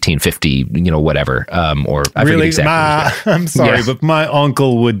in 1850, you know, whatever. Or I really, exactly I'm sorry, but my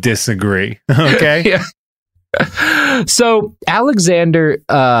uncle would disagree. Okay. Yeah. So Alexander,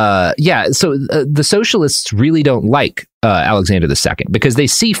 the socialists really don't like Alexander II because they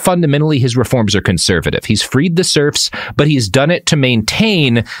see fundamentally his reforms are conservative. He's freed the serfs, but he's done it to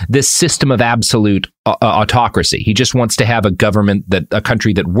maintain this system of absolute autocracy. He just wants to have a government, a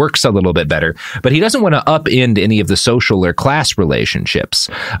country that works a little bit better, but he doesn't want to upend any of the social or class relationships.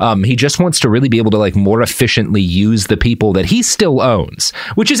 He just wants to really be able to like more efficiently use the people that he still owns,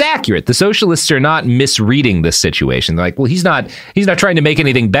 which is accurate. The socialists are not misreading this situation. They're like, well, he's not trying to make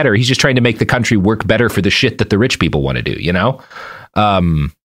anything better. He's just trying to make the country work better for the shit that the rich people want to do, you know?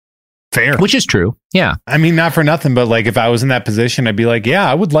 Fair. Which is true. Yeah. I mean, not for nothing, but like if I was in that position, I'd be like, yeah,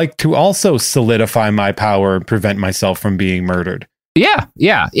 I would like to also solidify my power and prevent myself from being murdered.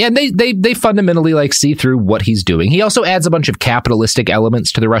 Yeah. And they fundamentally like see through what he's doing. He also adds a bunch of capitalistic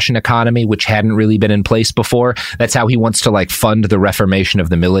elements to the Russian economy, which hadn't really been in place before. That's how he wants to like fund the reformation of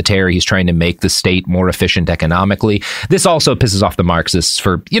the military. He's trying to make the state more efficient economically. This also pisses off the Marxists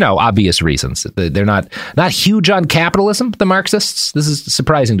for, you know, obvious reasons. They're not huge on capitalism, the Marxists. This is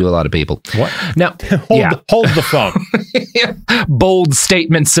surprising to a lot of people. What? Now, hold the phone. Bold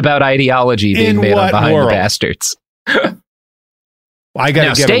statements about ideology being made on Behind the Bastards. I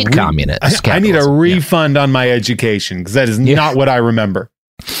got to get communist. I need a refund on my education because that is not what I remember.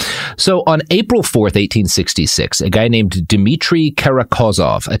 So on April 4th, 1866, a guy named Dmitry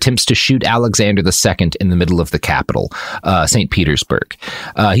Karakozov attempts to shoot Alexander II in the middle of the capital, St. Petersburg.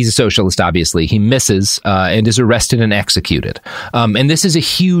 He's a socialist, obviously. He misses and is arrested and executed. And this is a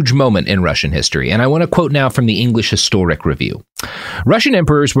huge moment in Russian history. And I want to quote now from the English Historic Review. Russian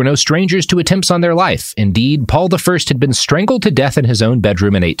emperors were no strangers to attempts on their life. Indeed, Paul I had been strangled to death in his own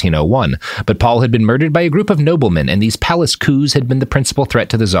bedroom in 1801. But Paul had been murdered by a group of noblemen, and these palace coups had been the principal threat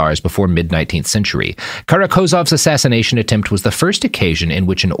to the Tsars before mid-19th century. Karakozov's assassination attempt was the first occasion in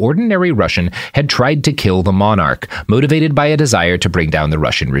which an ordinary Russian had tried to kill the monarch, motivated by a desire to bring down the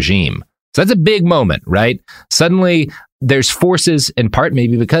Russian regime. So that's a big moment, right? Suddenly, there's forces, in part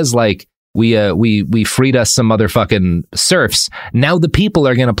maybe because, like, we freed us some motherfucking serfs. Now the people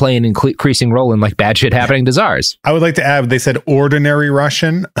are going to play an increasing role in like bad shit happening to czars. I would like to add, they said ordinary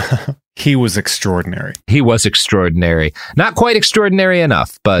Russian. He was extraordinary. He was extraordinary. Not quite extraordinary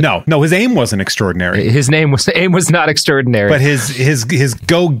enough, but no, his aim wasn't extraordinary. His aim was not extraordinary, but his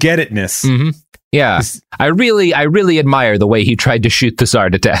go-get-itness. Mm-hmm. Yeah, I really admire the way he tried to shoot the Tsar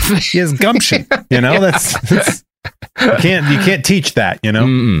to death. He has gumption. You know, that's you can't teach that, you know?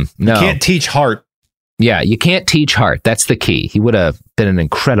 No. You can't teach heart. Yeah, you can't teach heart. That's the key. He would have been an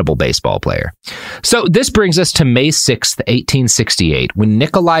incredible baseball player. So this brings us to May 6th, 1868, when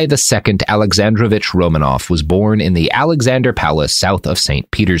Nikolai II Alexandrovich Romanov was born in the Alexander Palace south of St.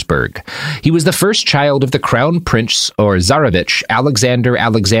 Petersburg. He was the first child of the Crown Prince, or Tsarevich, Alexander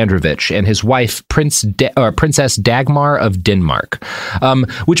Alexandrovich, and his wife, Princess Dagmar of Denmark.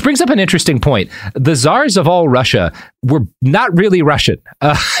 Which brings up an interesting point. The Tsars of all Russia were not really Russian.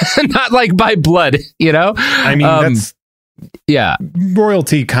 Not like by blood, you know? I mean, that's... Yeah,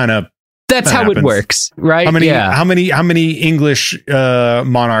 royalty kind of. That's how happens. It works, right? How many English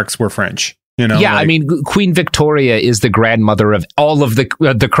monarchs were French? You know, I mean, Queen Victoria is the grandmother of all of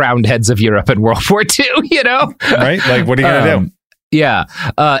the crowned heads of Europe in World War II. You know, right? Like, what are you gonna do? Yeah.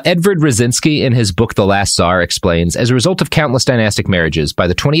 Edvard Rosinski, in his book The Last Tsar, explains, as a result of countless dynastic marriages, by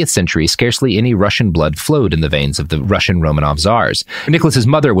the 20th century, scarcely any Russian blood flowed in the veins of the Russian Romanov Tsars. Nicholas's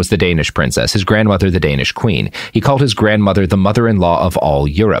mother was the Danish princess, his grandmother the Danish queen. He called his grandmother the mother-in-law of all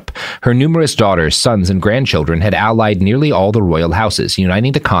Europe. Her numerous daughters, sons, and grandchildren had allied nearly all the royal houses,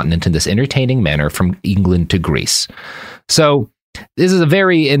 uniting the continent in this entertaining manner from England to Greece. So This is a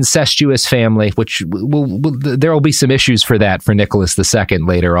very incestuous family, which there will be some issues for that for Nicholas II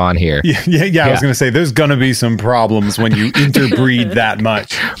later on here. Yeah. I was going to say, there's going to be some problems when you interbreed that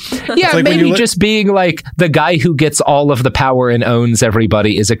much. Yeah, like maybe just being like the guy who gets all of the power and owns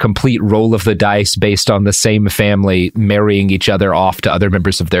everybody is a complete roll of the dice based on the same family marrying each other off to other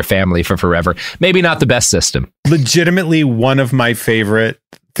members of their family for forever. Maybe not the best system. Legitimately, one of my favorite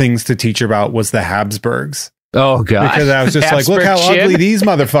things to teach about was the Habsburgs. Oh god! Because I was just like, look how ugly these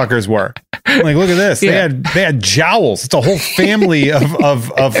motherfuckers were. Like, look at this. Yeah. They had jowls. It's a whole family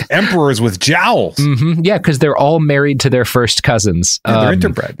of emperors with jowls. Mm-hmm. Yeah, because they're all married to their first cousins. Yeah, they're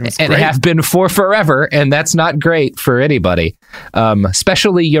interbred. And have been for forever, and that's not great for anybody,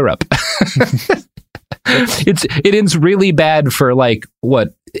 especially Europe. It ends really bad for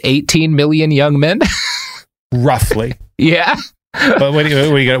 18 million young men, roughly. Yeah. But what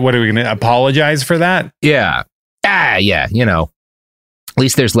are we going to apologize for that? Yeah. Yeah. At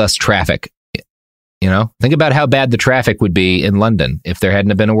least there's less traffic. Think about how bad the traffic would be in London if there hadn't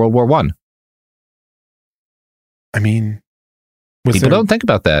have been a World War I. I mean, people don't think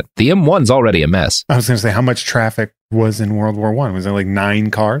about that. The M1's already a mess. I was going to say, how much traffic was in World War I? Was there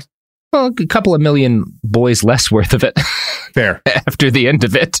 9 cars? Well, a couple of million boys less worth of it. Fair. After the end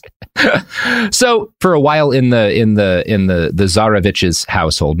of it. So for a while in the Tsarevich's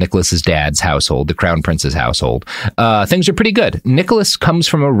household, Nicholas's dad's household, the crown prince's household, things are pretty good. Nicholas comes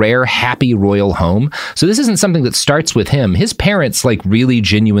from a rare, happy royal home. So this isn't something that starts with him. His parents really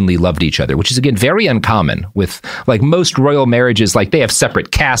genuinely loved each other, which is again very uncommon with most royal marriages. They have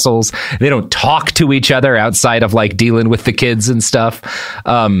separate castles. They don't talk to each other outside of dealing with the kids and stuff.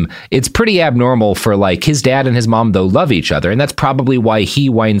 It's pretty abnormal for his dad and his mom though love each other, and that's probably why he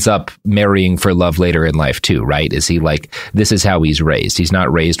winds up marrying for love later in life too, right? Is he this is how he's raised? He's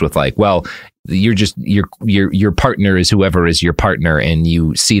not raised with you're just your partner is whoever is your partner, and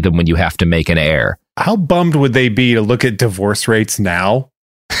you see them when you have to make an heir. How bummed would they be to look at divorce rates now?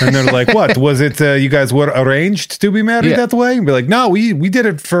 And they're like, what? Was it you guys were arranged to be married that way? And be like, no, we did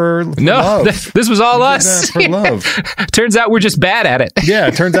it for love. This was all us. For love. Turns out we're just bad at it. Yeah,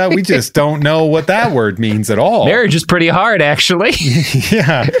 it turns out we just don't know what that word means at all. Marriage is pretty hard, actually.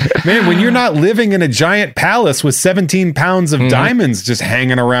 Yeah. Man, when you're not living in a giant palace with 17 pounds of diamonds just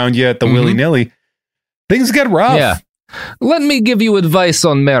hanging around you at the willy-nilly, things get rough. Yeah. Let me give you advice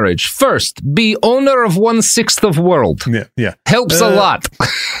on marriage. First, be owner of 1/6 of world. Yeah. Helps a lot.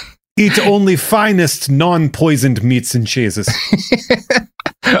 Eat only finest non-poisoned meats and cheeses.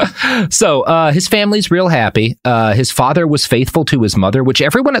 So his family's real happy. His father was faithful to his mother, which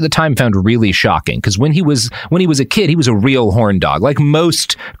everyone at the time found really shocking, because when he was a kid, he was a real horn dog. Like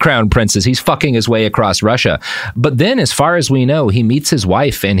most crown princes, he's fucking his way across Russia. But then, as far as we know, he meets his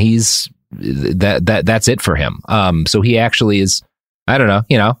wife, and that's it for him. So he actually is, I don't know,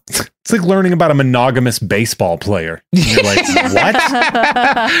 It's like learning about a monogamous baseball player. You're like, what?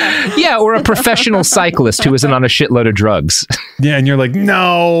 Yeah, or a professional cyclist who isn't on a shitload of drugs. Yeah, and you're like,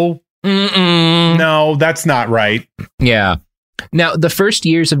 no, that's not right. Yeah. Now, the first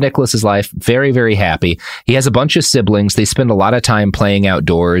years of Nicholas's life, very, very happy. He has a bunch of siblings. They spend a lot of time playing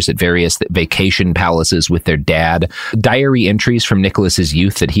outdoors at various vacation palaces with their dad. Diary entries from Nicholas's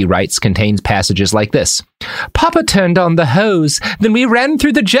youth that he writes contains passages like this. Papa turned on the hose, then we ran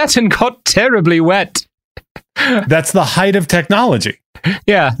through the jet and got terribly wet. That's the height of technology.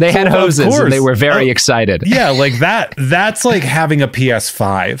 Yeah, they had hoses and they were very excited. Yeah, like that's like having a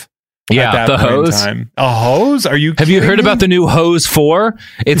PS5. Yeah, the hose. A hose? Have you heard about the new Hose 4?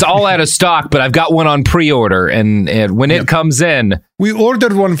 It's all out of stock, but I've got one on pre-order, and when it comes in... We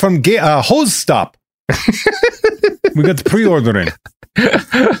ordered one from Hose Stop. We got the pre-ordering.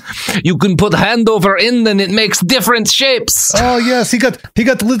 You can put hand over end and it makes different shapes. Oh yes, he got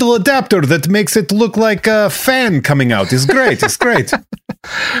a little adapter that makes it look like a fan coming out. It's great. It's great.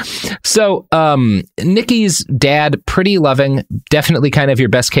 So Nicky's dad, pretty loving, definitely kind of your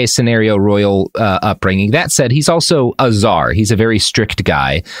best case scenario royal upbringing. That said, he's also a czar. He's a very strict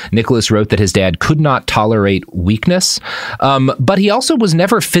guy. Nicholas wrote that his dad could not tolerate weakness, but he also was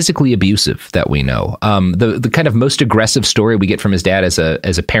never physically abusive that we know. The kind of most aggressive story we get from his dad as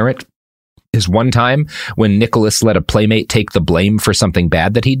a parent is one time when Nicholas let a playmate take the blame for something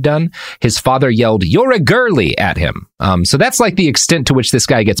bad that he'd done. His father yelled, "You're a girly," at him. So that's like the extent to which this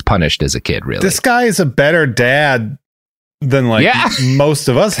guy gets punished as a kid, really. This guy is a better dad than most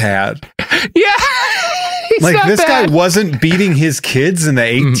of us had. Yeah. Like this guy wasn't beating his kids in the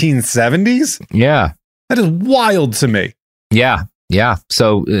 1870s. Yeah. That is wild to me. Yeah. Yeah.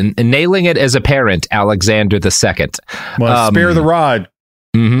 So nailing it as a parent, Alexander II. Well, spare the rod.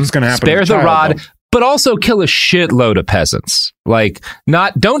 Mm-hmm. It's going to happen. Spare the rod, but also kill a shitload of peasants. Like,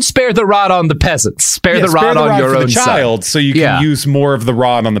 don't spare the rod on the peasants. Spare the rod on your own child, so you can use more of the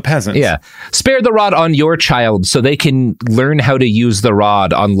rod on the peasants. Yeah, spare the rod on your child so they can learn how to use the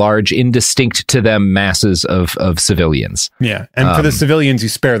rod on large, indistinct to them masses of civilians. Yeah, and for the civilians, you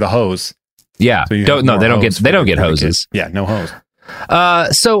spare the hose. Yeah, so they don't get hoses. Yeah, no hose.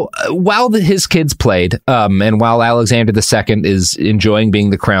 So while his kids played, and while Alexander II is enjoying being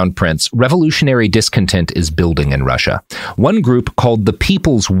the crown prince, revolutionary discontent is building in Russia. One group called the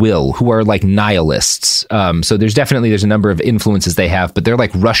People's Will, who are like nihilists. So there's a number of influences they have, but they're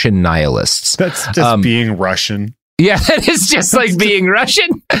like Russian nihilists. That's just being Russian. Yeah, that is just like being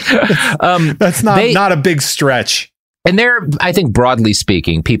Russian. That's not a big stretch. And they're, I think, broadly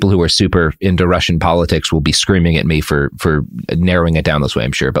speaking, people who are super into Russian politics will be screaming at me for narrowing it down this way,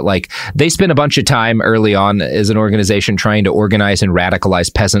 I'm sure. But like, they spent a bunch of time early on as an organization trying to organize and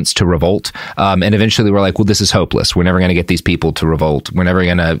radicalize peasants to revolt. And eventually we're like, well, this is hopeless. We're never going to get these people to revolt. We're never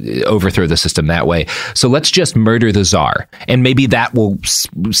going to overthrow the system that way. So let's just murder the Tsar. And maybe that will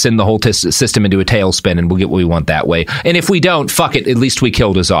send the whole system into a tailspin and we'll get what we want that way. And if we don't, fuck it, at least we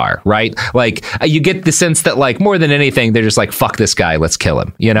killed a Tsar, right? Like, you get the sense that, like, more than anything, they're just like, fuck this guy, let's kill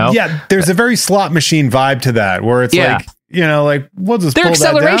him, you know? Yeah, there's a very slot machine vibe to that, where it's like, you know, like, we'll just pull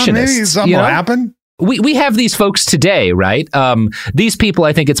that down, maybe something will happen. We have these folks today, right? These people,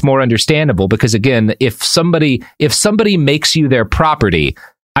 I think it's more understandable because, again, if somebody makes you their property,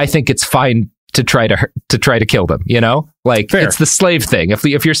 I think it's fine to try to kill them, you know? Like, Fair. It's the slave thing.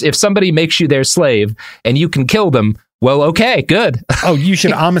 If somebody makes you their slave and you can kill them, well, okay, good. Oh, you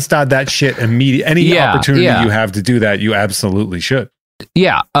should Amistad that shit immediately. Any opportunity you have to do that, you absolutely should.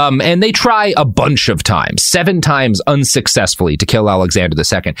 Yeah, and they try a bunch of times, 7 times unsuccessfully to kill Alexander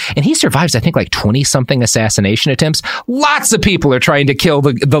II. And he survives, I think, like 20-something assassination attempts. Lots of people are trying to kill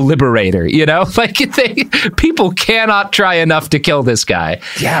the liberator, you know? Like, people cannot try enough to kill this guy.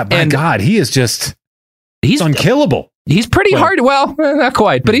 Yeah, my God, he's unkillable. He's pretty hard. Well, not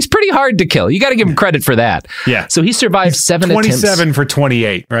quite, but he's pretty hard to kill. You got to give him credit for that. Yeah. So he survived 7 attempts. 27 for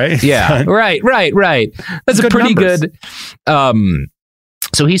 28, right? Yeah. Right. That's a pretty good.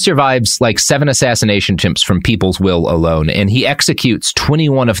 So he survives like 7 assassination attempts from People's Will alone, and he executes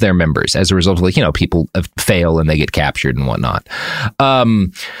 21 of their members as a result of, like, you know, people fail and they get captured and whatnot.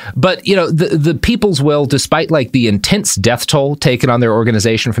 But, you know, the People's Will, despite like the intense death toll taken on their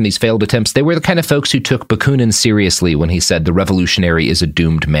organization from these failed attempts, they were the kind of folks who took Bakunin seriously when he said the revolutionary is a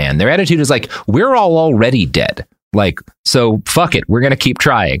doomed man. Their attitude is like, we're all already dead. Like, so fuck it. We're going to keep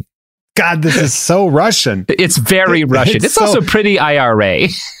trying. God, this is so Russian. It's very Russian. It's also pretty IRA.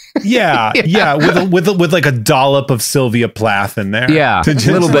 Yeah. With like a dollop of Sylvia Plath in there. Yeah, a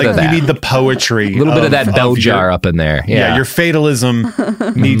little bit of that. You need the poetry. A little bit of that bell jar up in there. Yeah, your fatalism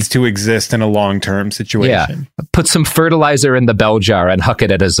needs to exist in a long-term situation. Yeah, put some fertilizer in the bell jar and huck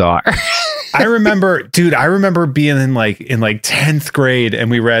it at a czar. I remember being in like 10th grade and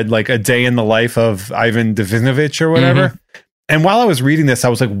we read like A Day in the Life of Ivan Devinovich or whatever. Mm-hmm. And while I was reading this, I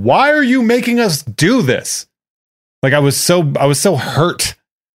was like, why are you making us do this? Like, I was so hurt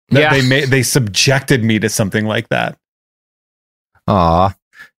that they subjected me to something like that. Aw.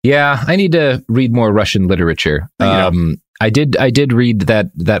 Yeah, I need to read more Russian literature. I did read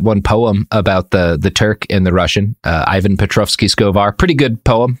that one poem about the Turk and the Russian, Ivan Petrovsky-Skovar. Pretty good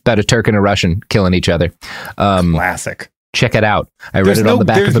poem about a Turk and a Russian killing each other. Classic. Check it out. I read it on the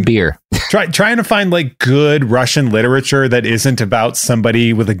back of a beer. Trying to find like good Russian literature that isn't about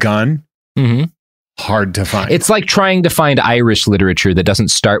somebody with a gun. Mm-hmm. Hard to find. It's like trying to find Irish literature that doesn't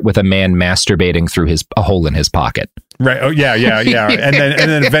start with a man masturbating through a hole in his pocket. Right. Oh, yeah. and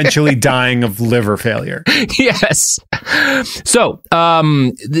then eventually dying of liver failure. Yes. So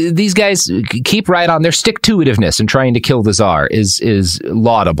these guys keep right on. Their stick-to-itiveness in trying to kill the Tsar is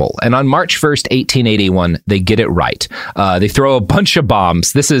laudable. And on March 1st, 1881, they get it right. They throw a bunch of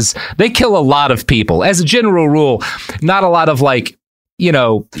bombs. They kill a lot of people. As a general rule, not a lot of like, you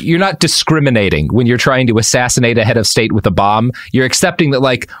know, you're not discriminating when you're trying to assassinate a head of state with a bomb. You're accepting that,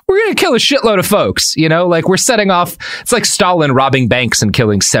 like, we're going to kill a shitload of folks, you know, like we're setting off. It's like Stalin robbing banks and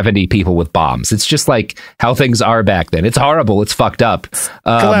killing 70 people with bombs. It's just like how things are back then. It's horrible. It's fucked up.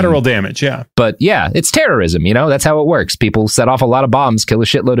 Collateral damage. Yeah. But yeah, it's terrorism. You know, that's how it works. People set off a lot of bombs, kill a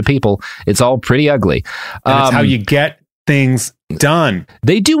shitload of people. It's all pretty ugly. And it's how you get things done.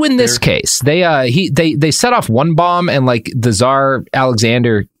 They do in this case. They set off one bomb and like the Tsar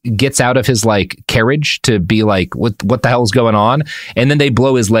Alexander gets out of his like carriage to be like, what the hell's going on? And then they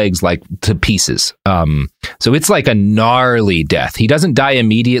blow his legs like to pieces. So it's like a gnarly death. He doesn't die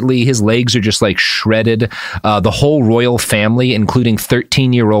immediately. His legs are just like shredded. The whole royal family, including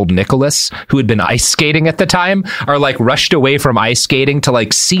 13-year-old Nicholas, who had been ice skating at the time, are like rushed away from ice skating to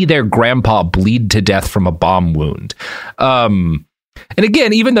like see their grandpa bleed to death from a bomb wound. And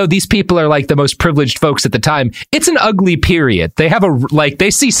again, even though these people are like the most privileged folks at the time, it's an ugly period. They have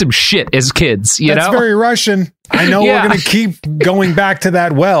they see some shit as kids, you know? That's very Russian. I know we're going to keep going back to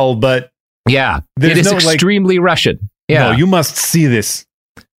that well, but yeah, it is extremely Russian. Yeah. No, you must see this.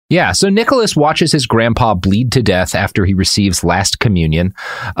 Yeah, so Nicholas watches his grandpa bleed to death after he receives last communion.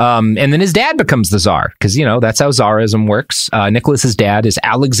 And then his dad becomes the Tsar, because, you know, that's how Tsarism works. Nicholas's dad is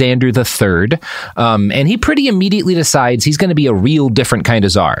Alexander III, and he pretty immediately decides he's going to be a real different kind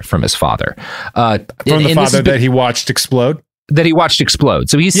of Tsar from his father. From the father that he watched explode? That he watched explode.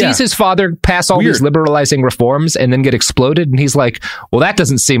 So he sees his father pass all these liberalizing reforms and then get exploded, and he's like, well, that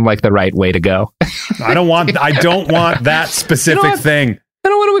doesn't seem like the right way to go. I don't want that specific thing. I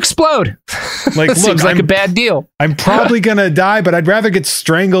don't want to explode. Like, seems like a bad deal. I'm probably going to die, but I'd rather get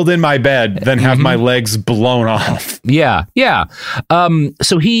strangled in my bed than have my legs blown off. Yeah.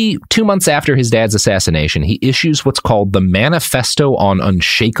 So 2 months after his dad's assassination, he issues what's called the Manifesto on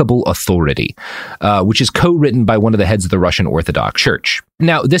Unshakable Authority, which is co-written by one of the heads of the Russian Orthodox Church.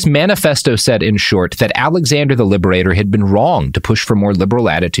 Now, this manifesto said, in short, that Alexander the Liberator had been wrong to push for more liberal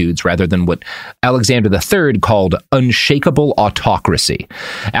attitudes rather than what Alexander III called unshakable autocracy.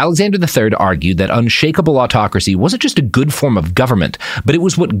 Alexander III argued that unshakable autocracy wasn't just a good form of government, but it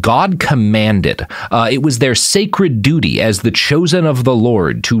was what God commanded. It was their sacred duty as the chosen of the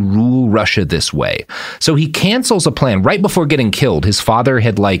Lord to rule Russia this way. So he cancels a plan. Right before getting killed, his father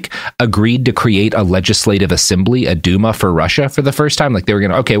had agreed to create a legislative assembly, a Duma for Russia for the first time. Like they were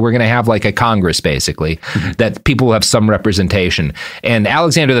going to, we're going to have like a Congress basically, that people will have some representation. And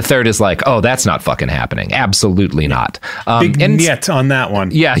Alexander III is like, oh, that's not fucking happening. Absolutely not. Big niet on that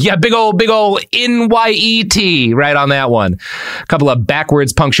one. Yeah, big old NYET right on that one. A couple of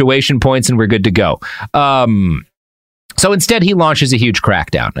backwards punctuation points and we're good to go. So instead, he launches a huge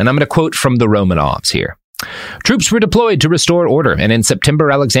crackdown. And I'm going to quote from the Romanovs here. Troops were deployed to restore order, and in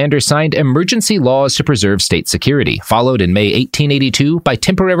September, Alexander signed emergency laws to preserve state security, followed in May 1882 by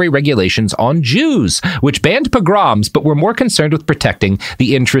temporary regulations on Jews, which banned pogroms but were more concerned with protecting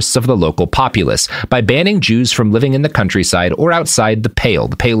the interests of the local populace by banning Jews from living in the countryside or outside the Pale.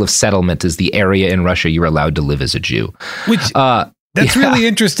 The Pale of Settlement is the area in Russia you're allowed to live as a Jew. That's really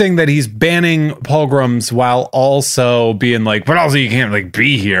interesting that he's banning pogroms while also being like, but also you can't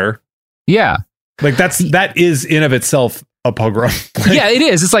be here. Yeah. Like that is in of itself a pogrom. Yeah, it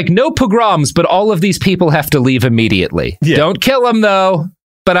is. It's like no pogroms, but all of these people have to leave immediately. Yeah. Don't kill them though.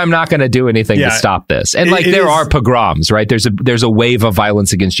 But I'm not going to do anything to stop this. And there are pogroms, right? There's a wave of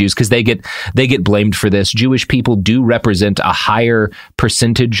violence against Jews because they get blamed for this. Jewish people do represent a higher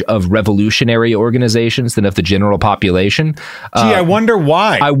percentage of revolutionary organizations than of the general population. I wonder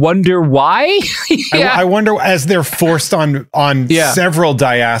why. I wonder why. I wonder as they're forced on several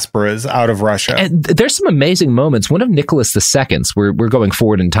diasporas out of Russia. And there's some amazing moments. One of Nicholas II's, we're going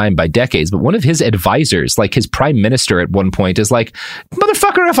forward in time by decades, but one of his advisors, like his prime minister at one point, is like,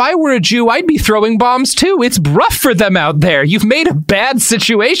 motherfucker, if I were a Jew, I'd be throwing bombs too. It's rough for them out there. You've made a bad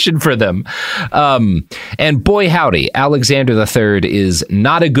situation for them. And boy, howdy, Alexander III is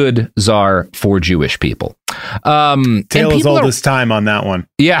not a good Tsar for Jewish people. Tale as old as time on that one.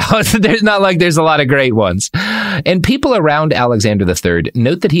 Yeah, there's not like there's a lot of great ones. And people around Alexander III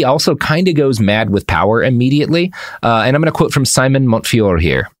note that he also kind of goes mad with power immediately. And I'm going to quote from Simon Montfiore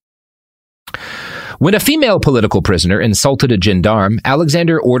here. When a female political prisoner insulted a gendarme,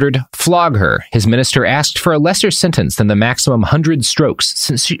 Alexander ordered, flog her. His minister asked for a lesser sentence than the maximum 100 strokes,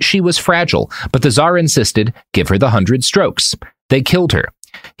 since she was fragile, but the Tsar insisted, give her the 100 strokes. They killed her.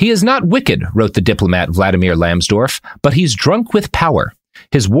 He is not wicked, wrote the diplomat Vladimir Lambsdorff, but he's drunk with power.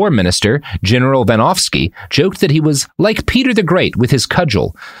 His war minister, General Vanovsky, joked that he was like Peter the Great with his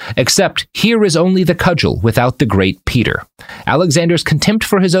cudgel, except here is only the cudgel without the great Peter. Alexander's contempt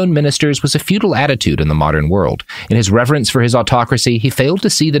for his own ministers was a futile attitude in the modern world. In his reverence for his autocracy, he failed to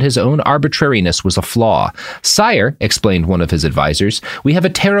see that his own arbitrariness was a flaw. Sire, explained one of his advisers, we have a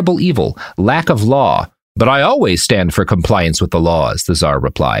terrible evil, lack of law. But I always stand for compliance with the laws, the Tsar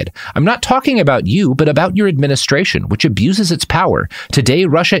replied. I'm not talking about you, but about your administration, which abuses its power. Today,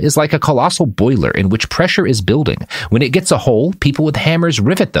 Russia is like a colossal boiler in which pressure is building. When it gets a hole, people with hammers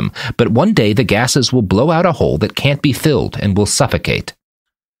rivet them. But one day, the gases will blow out a hole that can't be filled and will suffocate.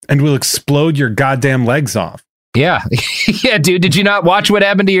 And will explode your goddamn legs off. Yeah. Yeah, dude, did you not watch what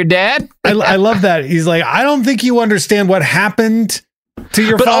happened to your dad? I love that. He's like, I don't think you understand what happened to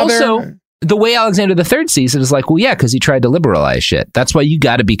your father. But also, the way Alexander III sees it is like, well, yeah, because he tried to liberalize shit. That's why you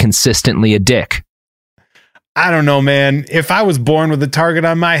got to be consistently a dick. I don't know, man. If I was born with a target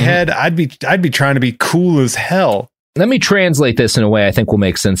on my head, I'd be trying to be cool as hell. Let me translate this in a way I think will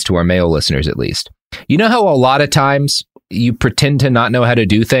make sense to our male listeners, at least. You know how a lot of times you pretend to not know how to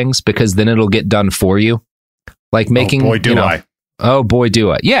do things because then it'll get done for you? Like making... Oh, boy, do I. Oh, boy,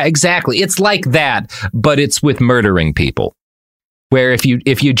 do I. Yeah, exactly. It's like that, but it's with murdering people. Where if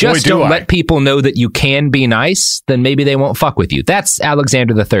you just don't let people know that you can be nice, then maybe they won't fuck with you. That's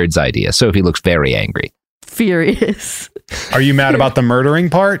Alexander III's idea. So if he looks very angry. Furious. Are you mad about the murdering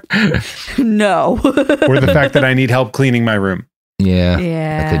part? No. Or the fact that I need help cleaning my room?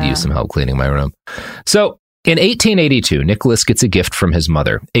 Yeah. I could use some help cleaning my room. So in 1882, Nicholas gets a gift from his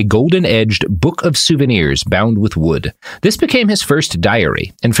mother, a golden-edged book of souvenirs bound with wood. This became his first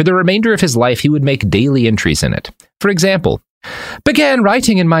diary, and for the remainder of his life, he would make daily entries in it. For example, began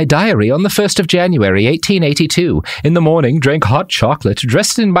writing in my diary on the 1st of January, 1882. In the morning, drank hot chocolate,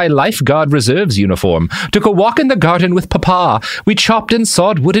 dressed in my Lifeguard Reserves uniform. Took a walk in the garden with Papa. We chopped and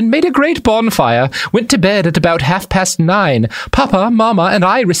sawed wood and made a great bonfire. Went to bed at about 9:30. Papa, Mama, and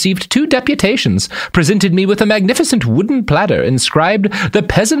I received 2 deputations. Presented me with a magnificent wooden platter inscribed "The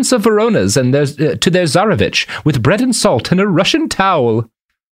Peasants of Verona's and to their Tsarevich, with bread and salt and a Russian towel."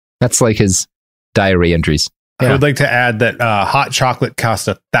 That's like his diary entries. Yeah. I would like to add that hot chocolate cost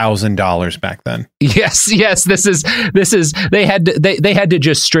 $1,000 back then. Yes. This is they had to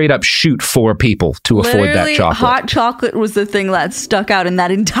just straight up shoot 4 people to afford that chocolate. Hot chocolate was the thing that stuck out in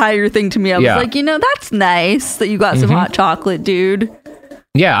that entire thing to me. I was like, that's nice that you got some hot chocolate, dude.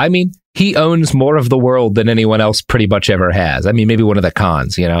 Yeah, I mean, he owns more of the world than anyone else pretty much ever has. I mean, maybe one of the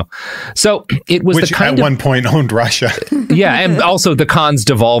Khans, So it was Which at one point owned Russia. Yeah, and also the Khans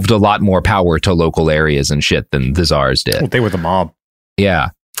devolved a lot more power to local areas and shit than the Tsars did. Well, they were the mob.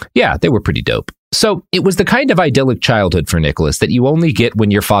 Yeah, they were pretty dope. So it was the kind of idyllic childhood for Nicholas that you only get when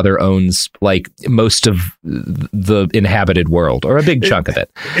your father owns like most of the inhabited world or a big chunk of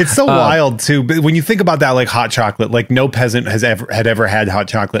it. It's so wild too. But when you think about that, like hot chocolate, like no peasant had ever had hot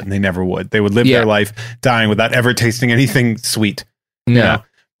chocolate, and they never would. They would live their life dying without ever tasting anything sweet. No.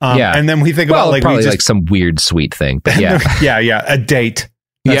 And then we think about like probably like some weird sweet thing. But yeah, a date.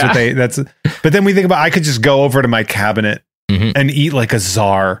 That's what But then we think about I could just go over to my cabinet and eat like a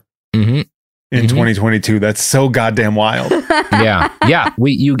czar. In 2022, that's so goddamn wild. Yeah.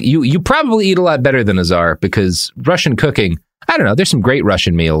 You probably eat a lot better than a czar because Russian cooking, I don't know, there's some great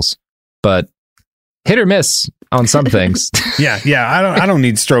Russian meals, but hit or miss on some things. Yeah. I don't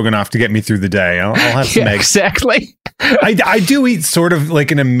need stroganoff to get me through the day. I'll have some eggs. Exactly. I do eat sort of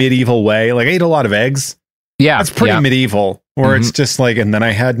like in a medieval way. Like I eat a lot of eggs. Yeah, that's pretty medieval. Or it's just like, and then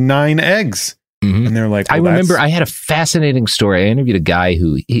I had 9 eggs. And they're like, well, I remember I had a fascinating story. I interviewed a guy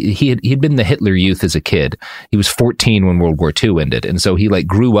who he'd been the Hitler Youth as a kid. He was 14 when World War II ended. And so he like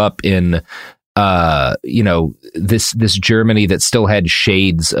grew up in, this Germany that still had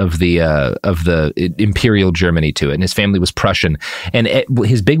shades of the Imperial Germany to it. And his family was Prussian. And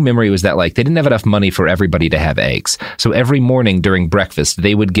his big memory was that like they didn't have enough money for everybody to have eggs. So every morning during breakfast,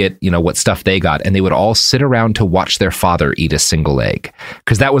 they would get, what stuff they got. And they would all sit around to watch their father eat a single egg.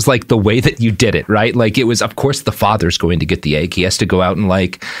 Because that was like the way that you did it, right? Like it was, of course, the father's going to get the egg. He has to go out and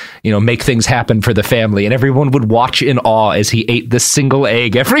like, make things happen for the family. And everyone would watch in awe as he ate this single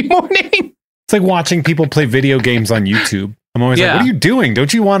egg every morning. It's like watching people play video games on YouTube. I'm always like, what are you doing?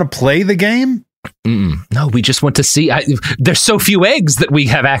 Don't you want to play the game? No, we just want to see. There's so few eggs that we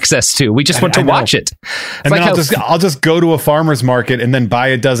have access to. We just want to watch it. And then I'll just go to a farmer's market and then buy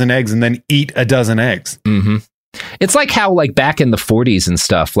a dozen eggs and then eat a dozen eggs. It's like how like back in the 40s and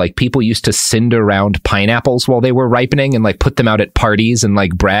stuff, like people used to send around pineapples while they were ripening and like put them out at parties and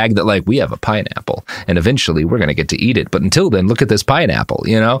like brag that like we have a pineapple and eventually we're going to get to eat it. But until then, look at this pineapple,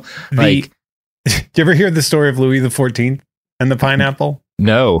 Did you ever hear the story of Louis XIV and the pineapple?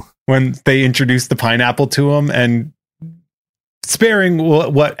 No. When they introduced the pineapple to him and sparing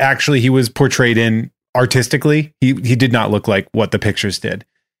what actually he was portrayed in artistically, he did not look like what the pictures did.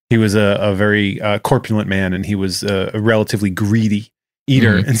 He was a very corpulent man and he was a relatively greedy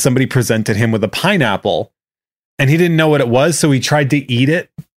eater. And somebody presented him with a pineapple and he didn't know what it was. So he tried to eat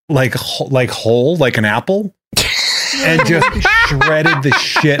it like whole, like an apple. And just shredded the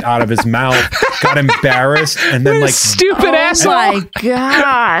shit out of his mouth, got embarrassed, and then like stupid asshole. Oh my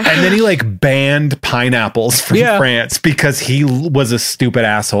god! And then he like banned pineapples from France because he was a stupid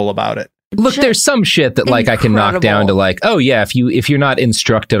asshole about it. Look, there's some shit that like I can knock down to like, oh yeah, if you're not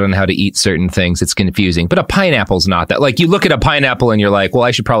instructed on how to eat certain things, it's confusing. But a pineapple's not that. Like you look at a pineapple and you're like, well,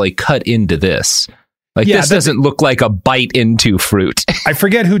 I should probably cut into this. Like this doesn't look like a bite into fruit. I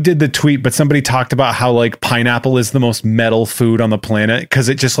forget who did the tweet, but somebody talked about how like pineapple is the most metal food on the planet because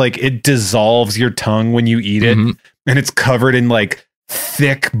it just like it dissolves your tongue when you eat it, and it's covered in like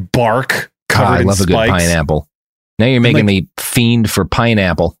thick bark covered in spikes. I love a good pineapple. Now you're making me fiend for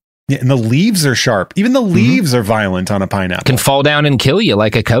pineapple. Yeah, and the leaves are sharp. Even the leaves are violent on a pineapple. Can fall down and kill you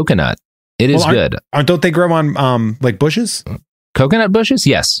like a coconut. It is good. Don't they grow on like bushes? Coconut bushes?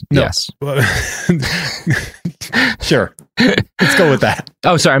 Yes. No. Yes. Sure. Let's go with that.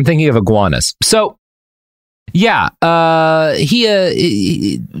 Oh, sorry. I'm thinking of iguanas. So, yeah, the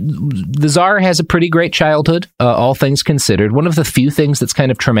Tsar has a pretty great childhood, all things considered. One of the few things that's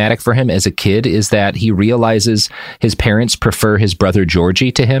kind of traumatic for him as a kid is that he realizes his parents prefer his brother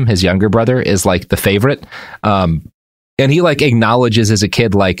Georgie to him. His younger brother is like the favorite. And he like acknowledges as a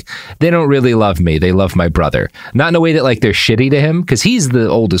kid, like, they don't really love me. They love my brother. Not in a way that like they're shitty to him, because he's the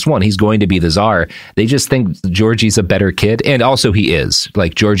oldest one. He's going to be the Tsar. They just think Georgie's a better kid. And also he is.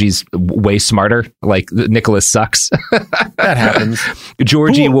 Like, Georgie's way smarter. Like, Nicholas sucks. That happens.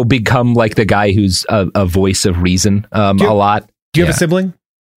 Georgie will become like the guy who's a voice of reason a lot. Do you have a sibling?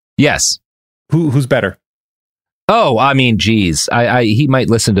 Yes. Who's better? Oh, I mean, geez. He might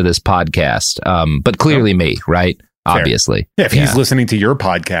listen to this podcast, but clearly me, right? Fair. Obviously. Yeah, if he's listening to your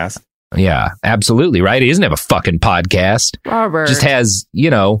podcast. Yeah, absolutely, right? He doesn't have a fucking podcast. Robert. Just has,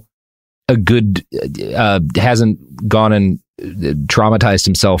 a good, hasn't gone and traumatized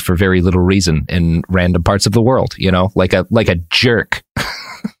himself for very little reason in random parts of the world, like a jerk.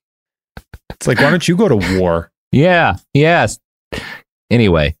 It's like, why don't you go to war? Yeah, yes.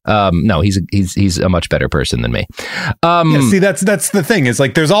 Anyway, no, he's a much better person than me. See, that's the thing. Is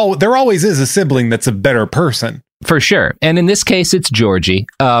like there always is a sibling that's a better person. For sure. And in this case, it's Georgie.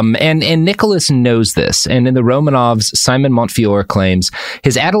 And Nicholas knows this. And in the Romanovs, Simon Montfiore claims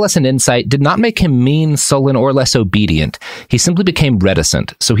his adolescent insight did not make him mean, sullen, or less obedient. He simply became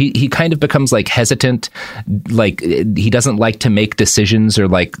reticent. So he kind of becomes like hesitant, like he doesn't like to make decisions or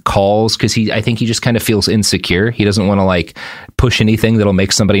like calls because I think he just kind of feels insecure. He doesn't want to like push anything that'll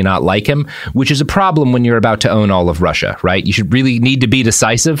make somebody not like him, which is a problem when you're about to own all of Russia, right? You should really need to be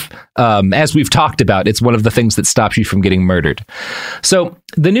decisive. As we've talked about, it's one of the things that stops you from getting murdered. So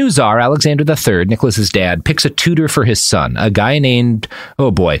the new Tsar, Alexander III, Nicholas's dad, picks a tutor for his son, a guy named,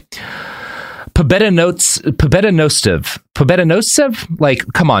 Pobedonostsev? Like,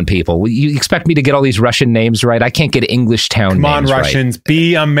 come on, people. You expect me to get all these Russian names right? I can't get English town names right. Come on, Russians. Right.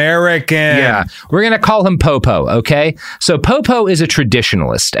 Be American. Yeah. We're going to call him Popo, okay? So Popo is a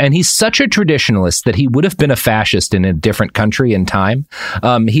traditionalist, and he's such a traditionalist that he would have been a fascist in a different country and time.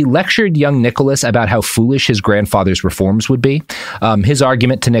 He lectured young Nicholas about how foolish his grandfather's reforms would be. His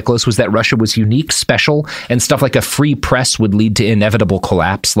argument to Nicholas was that Russia was unique, special, and stuff like a free press would lead to inevitable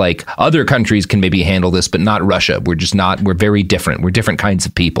collapse. Like, other countries can maybe handle this, but not Russia. We're very different. We're different kinds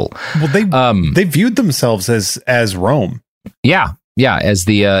of people. Well, they viewed themselves as Rome. Yeah, as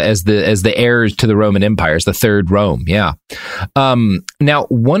the heirs to the Roman Empire, as the third Rome. Yeah. Now,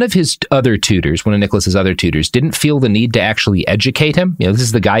 one of Nicholas's other tutors, didn't feel the need to actually educate him. This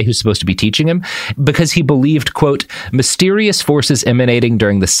is the guy who's supposed to be teaching him, because he believed, quote, mysterious forces emanating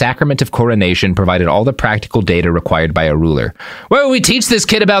during the sacrament of coronation provided all the practical data required by a ruler. Well, we teach this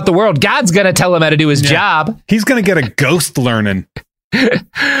kid about the world. God's going to tell him how to do his job. He's going to get a ghost learning.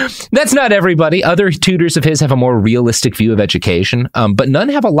 That's not everybody. Other tutors of his have a more realistic view of education, but none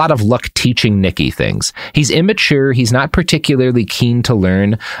have a lot of luck teaching Nicky things. He's immature. He's not particularly keen to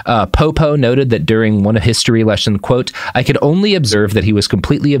learn. Popo noted that during one history lesson, quote, I could only observe that he was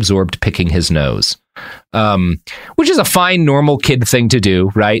completely absorbed picking his nose, which is a fine, normal kid thing to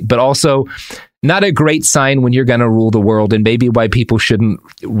do, right? But also not a great sign when you're going to rule the world, and maybe why people shouldn't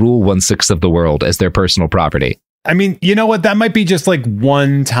rule 1/6 of the world as their personal property. I mean, you know what? That might be just like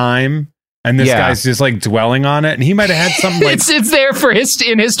one time, and this guy's just like dwelling on it, and he might have had something like it's there for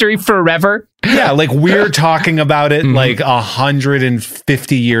in history forever. Yeah, like we're talking about it like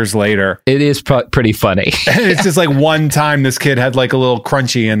 150 years later. It is pretty funny. And it's just like one time this kid had like a little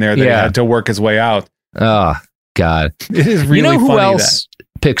crunchy in there that he had to work his way out. Oh God, it is really funny. Who else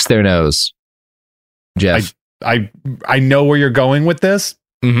picks their nose? Jeff, I know where you're going with this.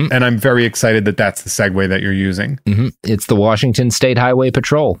 Mm-hmm. And I'm very excited that that's the segue that you're using. Mm-hmm. It's the Washington State Highway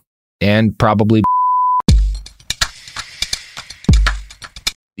Patrol, and probably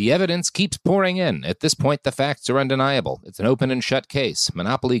The evidence keeps pouring in. At this point, the facts are undeniable. It's an open and shut case.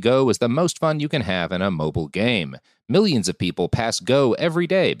 Monopoly Go is the most fun you can have in a mobile game. Millions of people pass Go every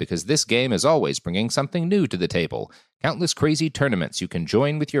day because this game is always bringing something new to the table. Countless crazy tournaments you can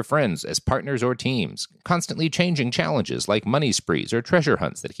join with your friends as partners or teams. Constantly changing challenges like money sprees or treasure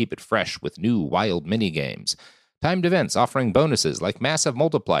hunts that keep it fresh with new wild mini-games. Timed events offering bonuses like massive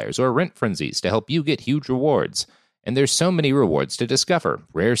multipliers or rent frenzies to help you get huge rewards. And there's so many rewards to discover.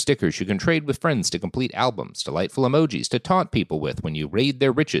 Rare stickers you can trade with friends to complete albums, delightful emojis to taunt people with when you raid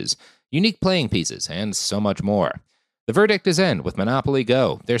their riches, unique playing pieces, and so much more. The verdict is in with Monopoly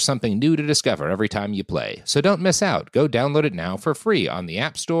Go. There's something new to discover every time you play. So don't miss out. Go download it now for free on the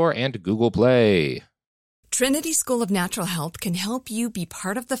App Store and Google Play. Trinity School of Natural Health can help you be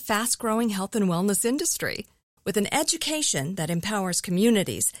part of the fast-growing health and wellness industry. With an education that empowers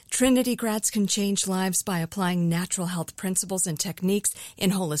communities, Trinity grads can change lives by applying natural health principles and techniques in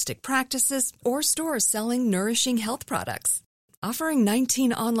holistic practices or stores selling nourishing health products. Offering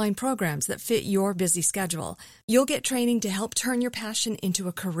 19 online programs that fit your busy schedule, you'll get training to help turn your passion into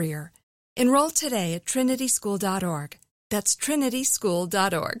a career. Enroll today at trinityschool.org. That's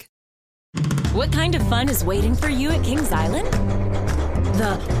trinityschool.org. What kind of fun is waiting for you at Kings Island?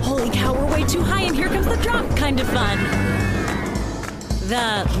 The holy cow, we're way too high and here comes the drop kind of fun.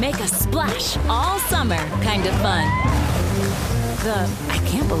 The make a splash all summer kind of fun. The I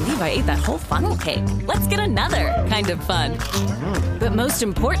can't believe I ate that whole funnel cake. Let's get another kind of fun. But most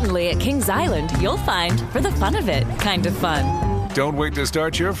importantly, at Kings Island, you'll find for the fun of it kind of fun. Don't wait to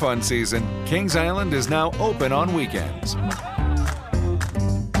start your fun season. Kings Island is now open on weekends.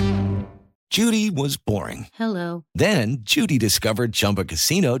 Judy was boring. Hello. Then Judy discovered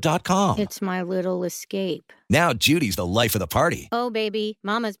ChumbaCasino.com. It's my little escape. Now Judy's the life of the party. Oh, baby,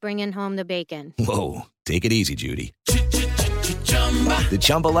 mama's bringing home the bacon. Whoa, take it easy, Judy. The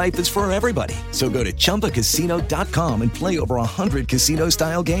Chumba life is for everybody. So go to ChumbaCasino.com and play over 100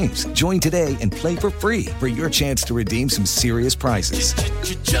 casino-style games. Join today and play for free for your chance to redeem some serious prizes.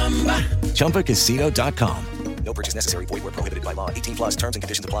 ChumbaCasino.com. No purchase necessary. Void where prohibited by law. 18 plus terms and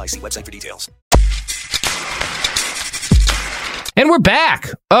conditions apply. See website for details. And we're back.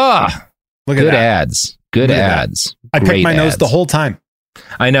 Look at good ads. Good ads. I picked my nose the whole time.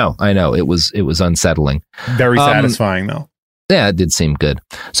 I know. It was unsettling. Very satisfying though. Yeah, it did seem good.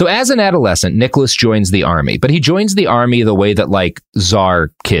 So as an adolescent, Nicholas joins the army, but he joins the army the way that like Tzar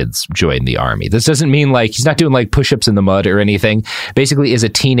kids join the army. This doesn't mean like he's not doing like push-ups in the mud or anything. Basically, as a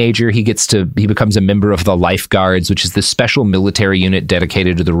teenager, he becomes a member of the Lifeguards, which is the special military unit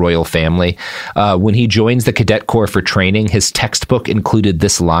dedicated to the royal family. When he joins the cadet corps for training, his textbook included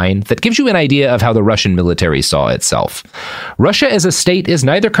this line that gives you an idea of how the Russian military saw itself. Russia as a state is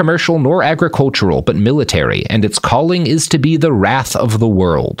neither commercial nor agricultural, but military, and its calling is to be the wrath of the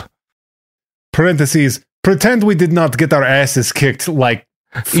world. Parentheses, pretend we did not get our asses kicked like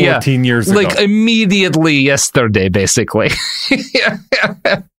 14 years ago. Like immediately yesterday, basically.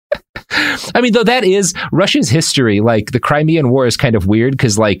 I mean, though that is Russia's history, like the Crimean War is kind of weird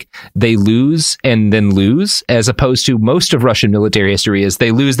because like they lose and then lose, as opposed to most of Russian military history is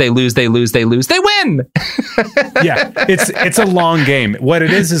they lose, they win. Yeah, it's a long game. What it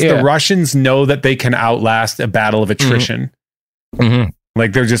is the Russians know that they can outlast a battle of attrition. Mm-hmm.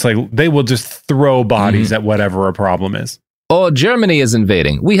 Like they're just like, they will just throw bodies at whatever a problem is. Oh, Germany is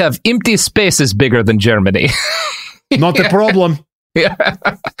invading. We have empty spaces bigger than Germany. Not the problem. Yeah.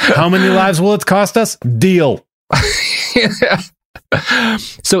 How many lives will it cost us? Deal.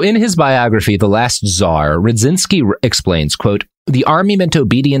 So in his biography, The Last Tzar, Rudzinski explains, quote, "The army meant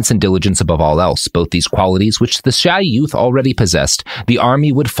obedience and diligence above all else, both these qualities which the shy youth already possessed, the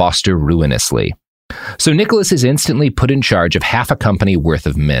army would foster ruinously." So Nicholas is instantly put in charge of half a company worth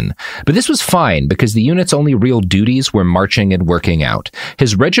of men. But this was fine because the unit's only real duties were marching and working out.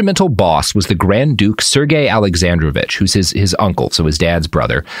 His regimental boss was the Grand Duke Sergei Alexandrovich, who's his uncle, so his dad's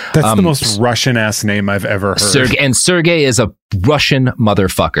brother. That's the most Russian-ass name I've ever heard. And Sergei is a Russian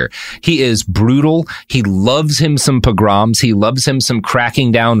motherfucker. He is brutal. He loves him some pogroms. He loves him some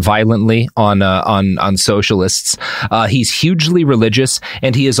cracking down violently on socialists. He's hugely religious,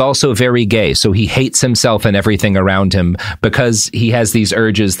 and he is also very gay. So he hates himself and everything around him because he has these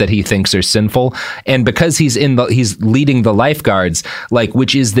urges that he thinks are sinful, and because he's leading the Lifeguards, like,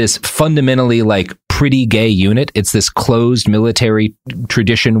 which is this fundamentally like pretty gay unit. It's this closed military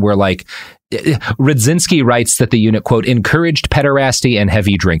tradition where, like, Rudzinski writes that the unit, quote, encouraged pederasty and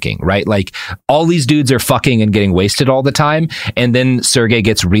heavy drinking, right? Like, all these dudes are fucking and getting wasted all the time. And then Sergei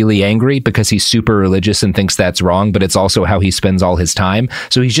gets really angry because he's super religious and thinks that's wrong, but it's also how he spends all his time.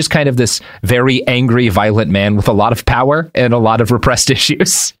 So he's just kind of this very angry, violent man with a lot of power and a lot of repressed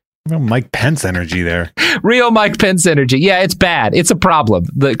issues. Real Mike Pence energy there. Real Mike Pence energy. Yeah, it's bad. It's a problem.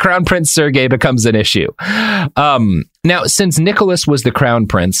 The Crown Prince Sergei becomes an issue. Now, since Nicholas was the Crown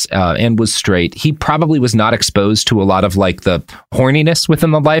Prince and was straight, he probably was not exposed to a lot of like the horniness within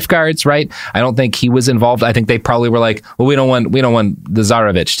the lifeguards, right? I don't think he was involved. I think they probably were like, well, we don't want the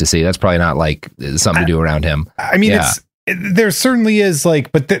Tsarevich to see. That's probably not like something to do around him. I mean, there certainly is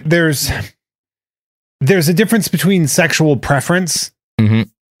like, but there's a difference between sexual preference. Mm-hmm.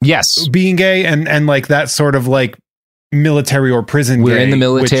 Yes. Being gay and like that sort of like military or prison We're gay, in the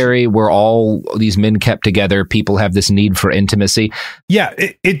military. We're all these men kept together. People have this need for intimacy. Yeah,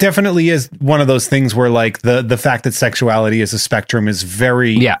 it definitely is one of those things where like the fact that sexuality is a spectrum is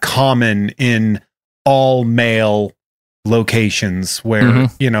very common in all male locations where,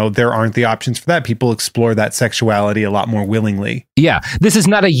 you know, there aren't the options for that. People explore that sexuality a lot more willingly. Yeah. This is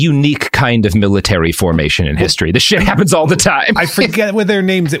not a unique kind of military formation in history. This shit happens all the time. I forget what their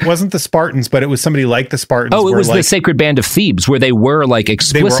names. It wasn't the Spartans, but it was somebody like the Spartans. Oh, it was like, the Sacred Band of Thebes, where they were like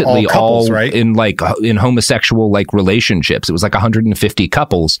explicitly all couples, right? in homosexual like relationships. It was like 150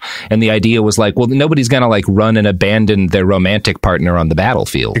 couples. And the idea was like, well, nobody's going to like run and abandon their romantic partner on the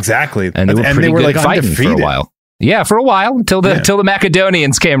battlefield. Exactly. And they were pretty good like fighting for a while. Yeah, for a while until the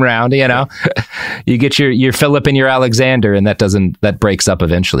Macedonians came around, you know. You get your Philip and your Alexander, and that breaks up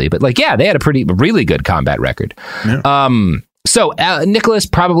eventually. But like, yeah, they had a really good combat record. Yeah. So Nicholas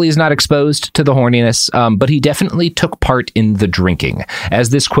probably is not exposed to the horniness, but he definitely took part in the drinking, as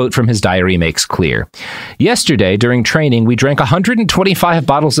this quote from his diary makes clear. Yesterday, during training, we drank 125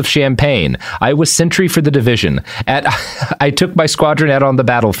 bottles of champagne. I was sentry for the division. I took my squadron out on the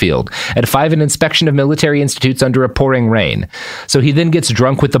battlefield. At 5, an inspection of military institutes under a pouring rain. So he then gets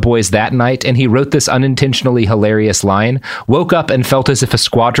drunk with the boys that night, and he wrote this unintentionally hilarious line, woke up and felt as if a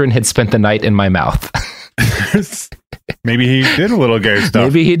squadron had spent the night in my mouth. Maybe he did a little gay stuff.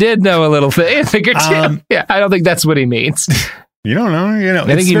 Maybe he did know a little thing or two. Yeah, I don't think that's what he means. You don't know. You know,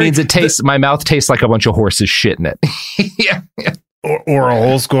 I think he means my mouth tastes like a bunch of horses shit in it. Yeah. Or a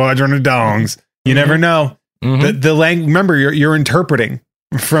whole squadron of dongs. You never know. Mm-hmm. The remember, you're interpreting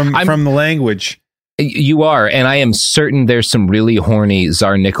from the language. You are, and I am certain there's some really horny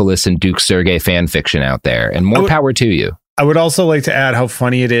Tsar Nicholas and Duke Sergei fan fiction out there, and more power to you. I would also like to add how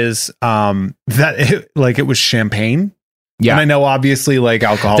funny it is that it was champagne. Yeah. And I know obviously like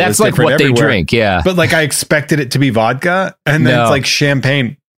alcohol that's is like what everywhere, they drink, yeah. But like I expected it to be vodka and then it's like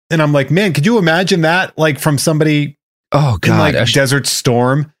champagne. And I'm like, man, could you imagine that like from somebody in like Desert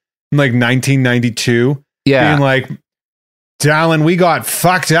Storm in like 1992? Yeah. Being like, darling, we got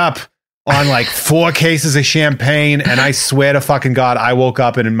fucked up on like 4 cases of champagne, and I swear to fucking God, I woke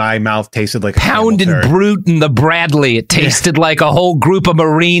up and in my mouth tasted like Pound and Brute in the Bradley. It tasted like a whole group of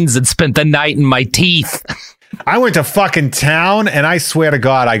Marines had spent the night in my teeth. I went to fucking town, and I swear to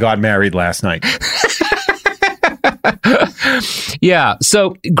God, I got married last night. Yeah,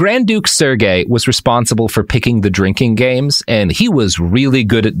 so Grand Duke Sergei was responsible for picking the drinking games, and he was really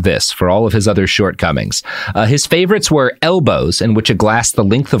good at this for all of his other shortcomings. His favorites were elbows, in which a glass the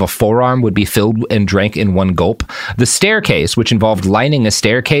length of a forearm would be filled and drank in one gulp, the staircase, which involved lining a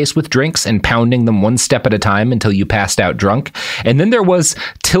staircase with drinks and pounding them one step at a time until you passed out drunk, and then there was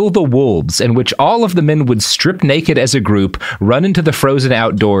Till the Wolves, in which all of the men would strip naked as a group, run into the frozen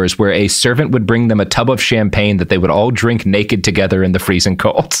outdoors where a servant would bring them a tub of champagne that they would all drink naked together in the freezing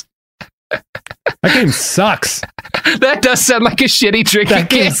cold. That game sucks. That does sound like a shitty drinking game. That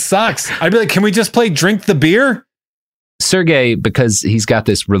game sucks. I'd be like, can we just play Drink the Beer? Sergei, because he's got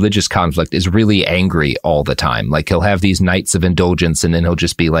this religious conflict, is really angry all the time. Like he'll have these nights of indulgence and then he'll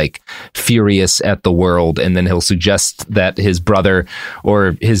just be like furious at the world. And then he'll suggest that his brother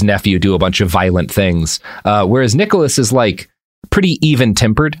or his nephew do a bunch of violent things. Whereas Nicholas is like pretty even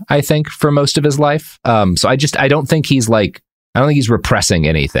tempered, I think, for most of his life. So I don't think he's repressing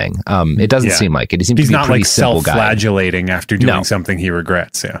anything. It doesn't seem like it. He seems he's to be not a pretty like simple guy. Self-flagellating after doing something he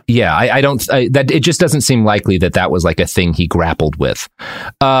regrets. Yeah. Yeah. That it just doesn't seem likely that was like a thing he grappled with.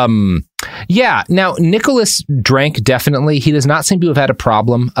 Yeah. Now, Nicholas drank definitely. He does not seem to have had a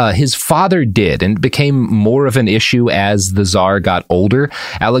problem. His father did, and it became more of an issue as the Tsar got older.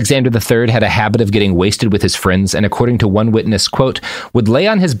 Alexander III had a habit of getting wasted with his friends, and according to one witness, quote, would lay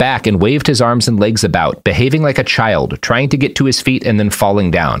on his back and waved his arms and legs about, behaving like a child, trying to get to his feet and then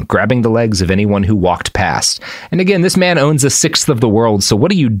falling down, grabbing the legs of anyone who walked past. And again, this man owns 1/6 of the world, so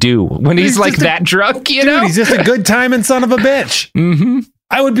what do you do when he's like that drunk, you know? He's just a good time and son of a bitch. Mm-hmm.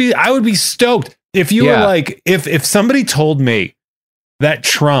 I would be stoked if you were like, if somebody told me that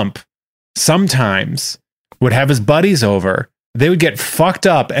Trump sometimes would have his buddies over, they would get fucked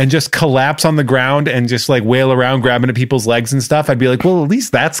up and just collapse on the ground and just like wail around grabbing at people's legs and stuff. I'd be like, well, at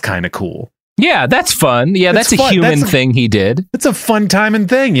least that's kind of cool. Yeah, that's fun. Yeah, that's a human thing he did. It's a fun time and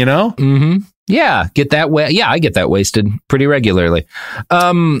thing, you know? Mm-hmm. Yeah, get that way. Yeah, I get that wasted pretty regularly.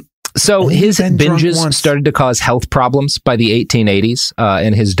 So his binges started to cause health problems by the 1880s,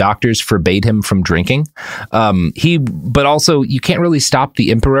 and his doctors forbade him from drinking. But also you can't really stop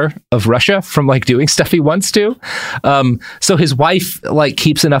the emperor of Russia from like doing stuff he wants to. So his wife like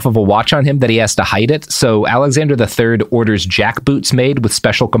keeps enough of a watch on him that he has to hide it. So Alexander III orders jackboots made with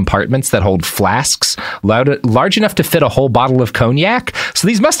special compartments that hold flasks large enough to fit a whole bottle of cognac. So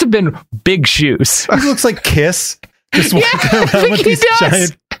these must have been big shoes. He looks like Kiss. Just walking around with these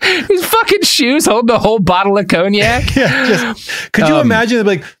giant... His fucking shoes holding a whole bottle of cognac. Could you imagine?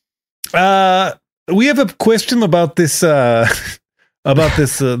 Like, we have a question about this. This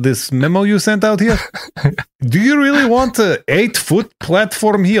memo you sent out here. Do you really want 8-foot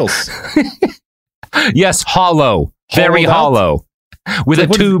platform heels? Yes, hollow, very hollow, with a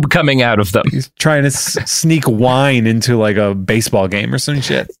tube coming out of them. He's trying to sneak wine into like a baseball game or some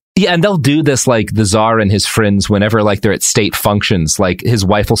shit. Yeah, and they'll do this like the Tsar and his friends whenever like they're at state functions. Like his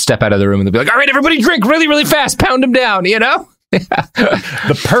wife will step out of the room and they'll be like, all right, everybody drink really, really fast. Pound him down, you know?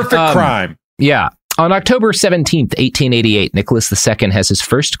 The perfect crime. Yeah. On October 17th, 1888, Nicholas II has his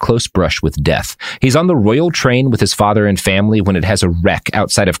first close brush with death. He's on the royal train with his father and family when it has a wreck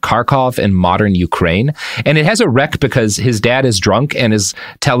outside of Kharkov in modern Ukraine. And it has a wreck because his dad is drunk and is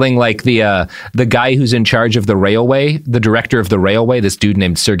telling like the guy who's in charge of the railway, the director of the railway, this dude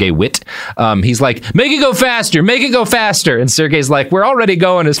named Sergei Witt. He's like, make it go faster, make it go faster. And Sergei's like, we're already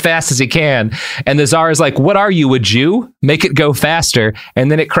going as fast as he can. And the Tsar is like, what are you, a Jew? Make it go faster. And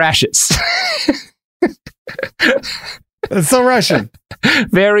then it crashes. It's so Russian.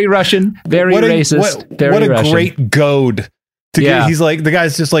 Very Russian. Very racist. What a Russian. Great goad to get. He's like, the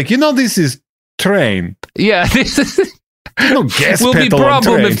guy's just like, this is train. Yeah. No gas will be pedal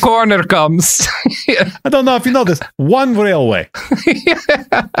problem if corner comes. I don't know if you know this. One railway.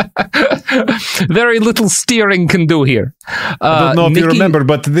 Very little steering can do here. I don't know if you remember,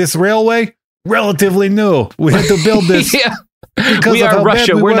 but this railway, relatively new. We had to build this. We are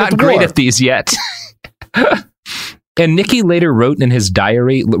Russia. We're not great at these yet. And Nicky later writes in his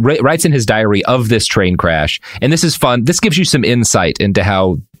diary of this train crash. And this is fun. This gives you some insight into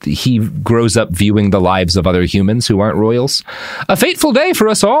how he grows up viewing the lives of other humans who aren't royals. A fateful day for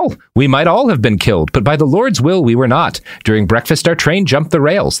us all. We might all have been killed, but by the Lord's will, we were not. During breakfast, our train jumped the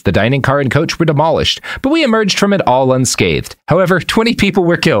rails. The dining car and coach were demolished, but we emerged from it all unscathed. However, 20 people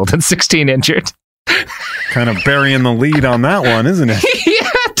were killed and 16 injured. Kind of burying the lead on that one, isn't it? Yeah,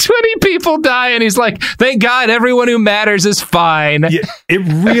 20 people die, and he's like, thank God everyone who matters is fine. Yeah, it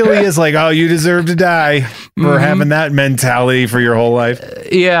really is like, oh, you deserve to die for having that mentality for your whole life.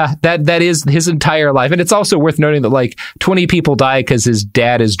 Yeah, that is his entire life. And it's also worth noting that like 20 people die because his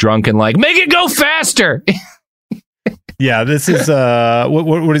dad is drunk and like, make it go faster. Yeah, this is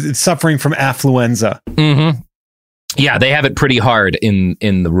what is it? Suffering from affluenza. Mm-hmm. Yeah, they have it pretty hard in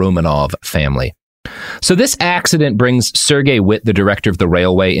the Romanov family. So this accident brings Sergei Witt, the director of the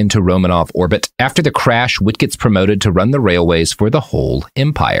railway, into Romanov orbit. After the crash, Witt gets promoted to run the railways for the whole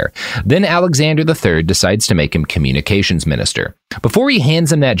empire. Then Alexander III decides to make him communications minister. Before he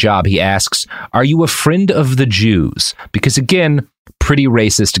hands him that job, he asks, are you a friend of the Jews? Because again, pretty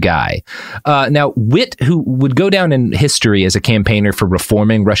racist guy. Now, Witt, who would go down in history as a campaigner for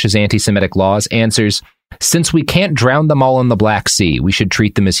reforming Russia's anti-Semitic laws, answers, since we can't drown them all in the Black Sea, we should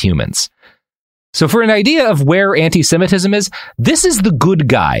treat them as humans. So for an idea of where anti-Semitism is, this is the good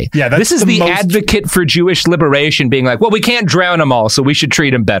guy. Yeah, this is the advocate for Jewish liberation being like, well, we can't drown them all, so we should treat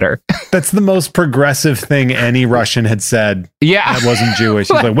them better. That's the most progressive thing any Russian had said. Yeah. That wasn't Jewish.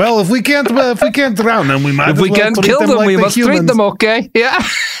 He's like, well, if we can't drown them, we might as well treat them like the humans. If we can't kill them, we must treat them okay. Yeah.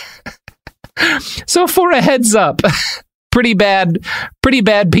 So for a heads up, pretty bad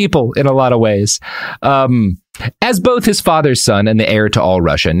people in a lot of ways. As both his father's son and the heir to all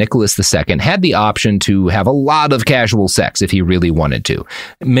Russia, Nicholas II had the option to have a lot of casual sex if he really wanted to.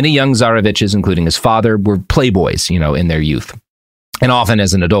 Many young Tsareviches, including his father, were playboys, in their youth. And often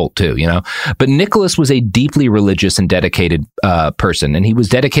as an adult, too, But Nicholas was a deeply religious and dedicated person, and he was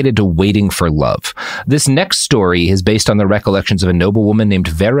dedicated to waiting for love. This next story is based on the recollections of a noblewoman named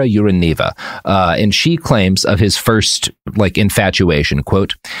Vera Uraneva, and she claims of his first, infatuation,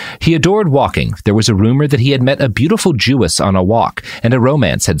 quote, "He adored walking. There was a rumor that he had met a beautiful Jewess on a walk, and a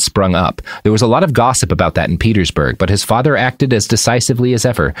romance had sprung up. There was a lot of gossip about that in Petersburg, but his father acted as decisively as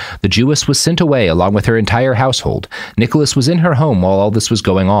ever. The Jewess was sent away along with her entire household. Nicholas was in her home while all this was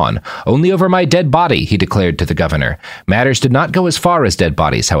going on. Only over my dead body, he declared to the governor. Matters did not go as far as dead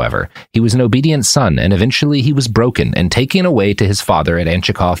bodies, however. He was an obedient son, and eventually he was broken and taken away to his father at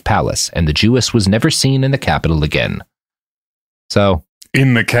Anchikov Palace, and the Jewess was never seen in the capital again." So,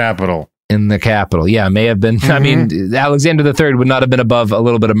 in the capital, yeah, may have been. I mean, Alexander III would not have been above a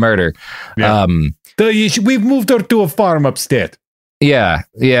little bit of murder. Yeah. We've moved her to a farm upstate. Yeah,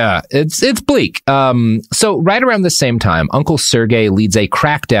 it's bleak. So right around the same time, Uncle Sergei leads a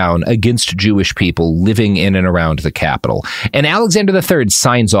crackdown against Jewish people living in and around the capital. And Alexander III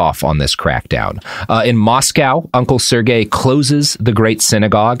signs off on this crackdown. In Moscow, Uncle Sergei closes the Great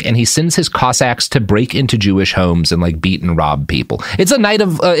Synagogue, and he sends his Cossacks to break into Jewish homes and beat and rob people. It's a night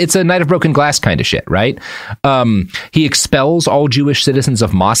of broken glass kind of shit, right? He expels all Jewish citizens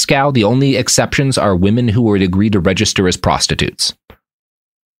of Moscow. The only exceptions are women who would agree to register as prostitutes.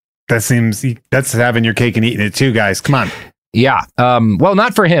 That's having your cake and eating it too, guys. Come on. Yeah. Well,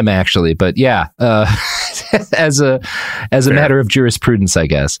 not for him, actually, but yeah, as a matter of jurisprudence, I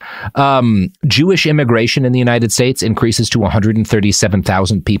guess. Jewish immigration in the United States increases to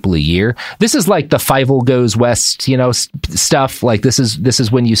 137,000 people a year. This is like the Fievel Goes West, stuff. This is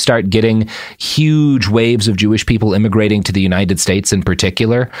when you start getting huge waves of Jewish people immigrating to the United States in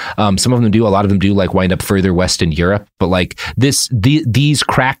particular. Some of them do, a lot of them do wind up further west in Europe. But these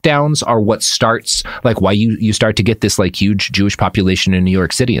crackdowns are what starts, why you start to get this huge Jewish population in New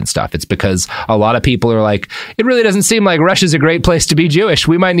York City and stuff. It's because a lot of people are it really doesn't seem like Russia's a great place to be Jewish.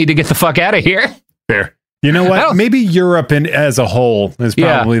 We might need to get the fuck out of here. Fair. You know what? Maybe Europe as a whole is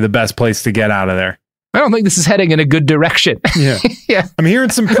probably the best place to get out of there. I don't think this is heading in a good direction. Yeah. Yeah. I'm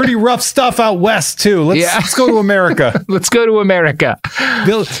hearing some pretty rough stuff out west too. Let's go to America. Let's go to America.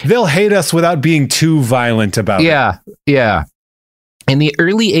 They'll hate us without being too violent about it. Yeah. In the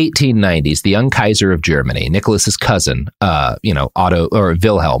early 1890s, the young Kaiser of Germany, Nicholas's cousin,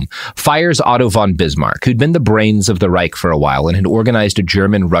 Wilhelm, fires Otto von Bismarck, who'd been the brains of the Reich for a while and had organized a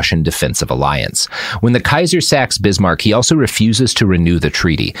German-Russian defensive alliance. When the Kaiser sacks Bismarck, he also refuses to renew the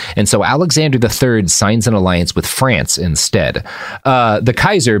treaty, and so Alexander III signs an alliance with France instead. The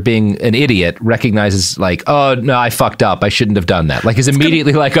Kaiser, being an idiot, recognizes oh no, I fucked up. I shouldn't have done that. Is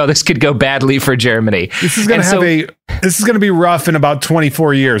immediately oh, this could go badly for Germany. This is going to be rough in about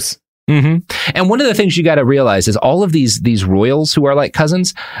 24 years. Mm-hmm. And one of the things you got to realize is all of these royals who are like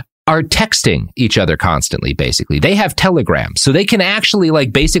cousins are texting each other constantly, basically. They have telegrams, so they can actually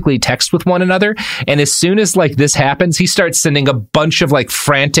basically text with one another. And as soon as this happens, he starts sending a bunch of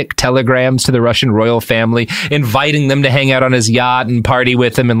frantic telegrams to the Russian royal family, inviting them to hang out on his yacht and party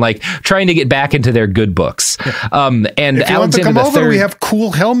with him and trying to get back into their good books. And if you want to come over, we have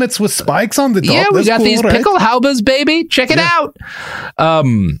cool helmets with spikes on the top. Yeah, we got cool, these right? pickle haubas, baby. Check it out.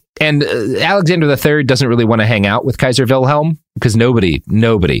 And Alexander III doesn't really want to hang out with Kaiser Wilhelm because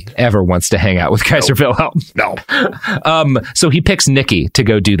nobody ever wants to hang out with Kaiser Wilhelm. No. So he picks Nicky to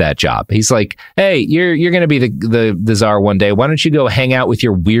go do that job. He's like, hey, you're going to be the Tsar one day. Why don't you go hang out with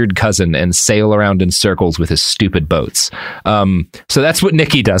your weird cousin and sail around in circles with his stupid boats? So that's what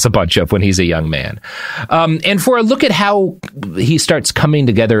Nicky does a bunch of when he's a young man. And for a look at how he starts coming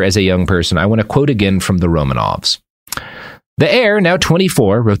together as a young person, I want to quote again from the Romanovs. The heir, now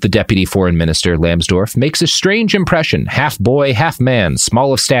 24, wrote the deputy foreign minister, Lambsdorff, makes a strange impression, half boy, half man,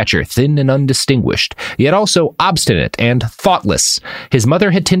 small of stature, thin and undistinguished, yet also obstinate and thoughtless. His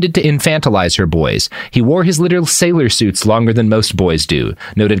mother had tended to infantilize her boys. He wore his little sailor suits longer than most boys do,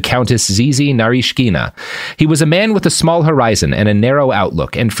 noted Countess Zizi Narishkina. He was a man with a small horizon and a narrow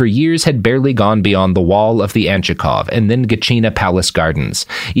outlook, and for years had barely gone beyond the wall of the Anchikov and then Gatchina Palace Gardens.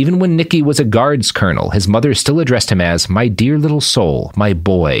 Even when Nicky was a guards colonel, his mother still addressed him as, my dear little soul, my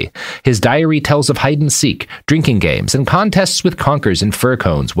boy. His diary tells of hide-and-seek, drinking games, and contests with conkers and fur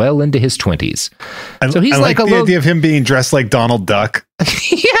cones well into his 20s. So he's I like the idea of him being dressed like Donald Duck. Yeah,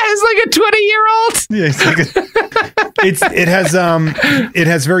 he's like a 20-year-old. Yeah, it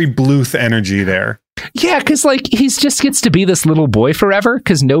has very Bluth energy there. Yeah, because he just gets to be this little boy forever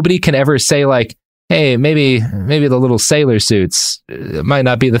because nobody can ever say hey, maybe the little sailor suits might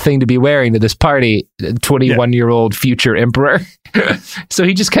not be the thing to be wearing to this party, 21-year-old future emperor. So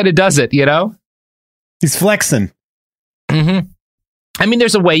he just kind of does it, you know? He's flexing. Mm-hmm. I mean,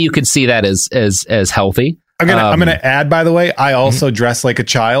 there's a way you could see that as healthy. I'm gonna add, by the way, I also dress like a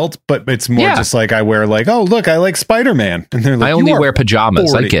child, but it's more just like I wear like, oh, look, I like Spider-Man. And they're like, I only wear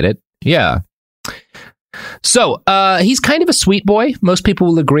pajamas. 40. I get it. Yeah. So he's kind of a sweet boy. Most people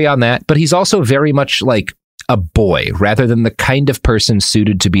will agree on that, but he's also very much like a boy rather than the kind of person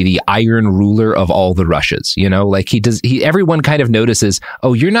suited to be the iron ruler of all the rushes. You know, like everyone kind of notices,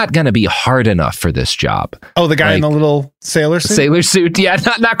 oh, you're not going to be hard enough for this job. Oh, the guy in the little sailor suit? Yeah,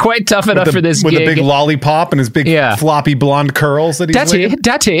 not quite tough enough for this with gig. With the big lollipop and his big floppy blonde curls that he's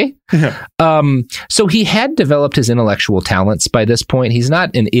Daddy. Yeah. So he had developed his intellectual talents by this point. He's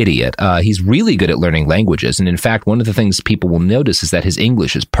not an idiot. He's really good at learning languages. And in fact, one of the things people will notice is that his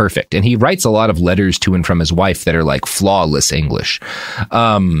English is perfect. And he writes a lot of letters to and from his wife that are like flawless English.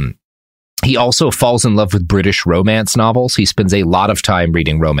 He also falls in love with British romance novels. He spends a lot of time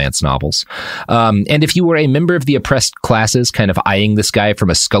reading romance novels. And if you were a member of the oppressed classes kind of eyeing this guy from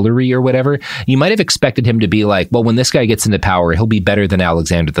a scullery or whatever, you might have expected him to be like, well, when this guy gets into power, he'll be better than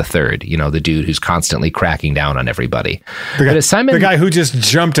Alexander III, you know, the dude who's constantly cracking down on everybody. The guy who just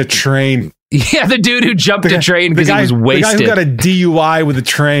jumped a train. Yeah, the dude who jumped a train because he was wasted. The guy who got a DUI with a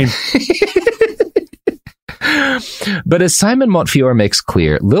train. But as Simon Montfiore makes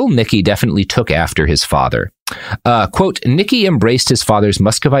clear, Lil Nicky definitely took after his father. Quote, Nicky embraced his father's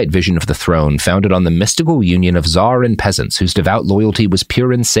Muscovite vision of the throne, founded on the mystical union of Tzar and peasants whose devout loyalty was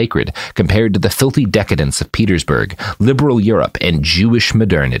pure and sacred compared to the filthy decadence of Petersburg, liberal Europe, and Jewish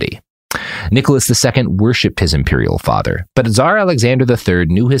modernity. Nicholas II worshipped his imperial father, but Tsar Alexander III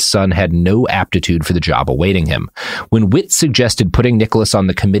knew his son had no aptitude for the job awaiting him. When Witt suggested putting Nicholas on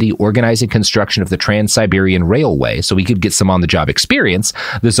the committee organizing construction of the Trans-Siberian Railway so he could get some on-the-job experience,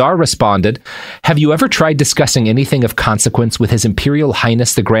 the Tsar responded, have you ever tried discussing anything of consequence with His Imperial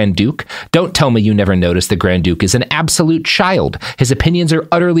Highness the Grand Duke? Don't tell me you never noticed the Grand Duke is an absolute child. His opinions are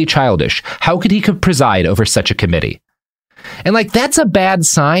utterly childish. How could he preside over such a committee? And like, that's a bad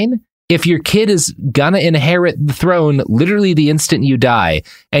sign. If your kid is gonna inherit the throne literally the instant you die,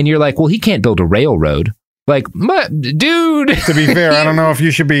 and you're like, well, he can't build a railroad. Like, dude. To be fair, I don't know if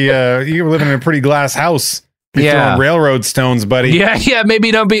you should be, you're living in a pretty glass house. You're throwing railroad stones, buddy. Yeah.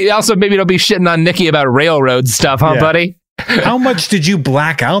 Maybe don't be shitting on Nicky about railroad stuff, huh, buddy? How much did you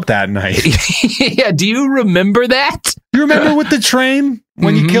black out that night? Yeah, do you remember that? You remember with the train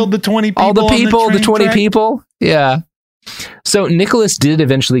when you killed the 20 people? All the people, the 20 track? people? Yeah. So Nicholas did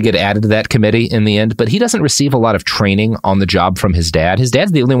eventually get added to that committee in the end, but he doesn't receive a lot of training on the job from his dad. His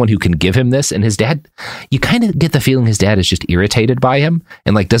dad's the only one who can give him this, and his dad, you kind of get the feeling his dad is just irritated by him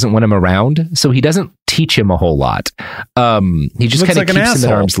and like doesn't want him around, so he doesn't teach him a whole lot. He just kind of keeps him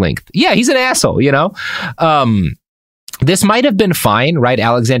at arm's length. Yeah, he's an asshole, you know? This might have been fine, right?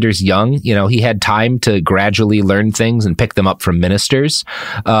 Alexander's young. You know, he had time to gradually learn things and pick them up from ministers.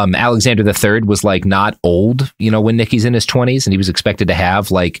 Alexander III was like not old, you know, when Nicky's in his 20s, and he was expected to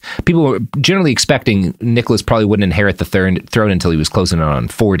have like, people were generally expecting Nicholas probably wouldn't inherit the throne until he was closing in on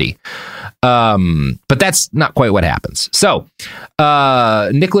 40. But that's not quite what happens. So,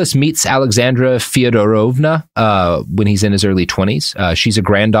 Nicholas meets Alexandra Fyodorovna, when he's in his early 20s. She's a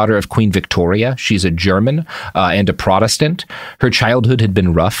granddaughter of Queen Victoria. She's a German, and a Protestant. Her childhood had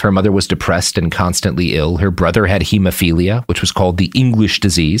been rough. Her mother was depressed and constantly ill. Her brother had hemophilia, which was called the English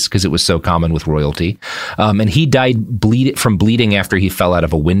disease because it was so common with royalty. And he died from bleeding after he fell out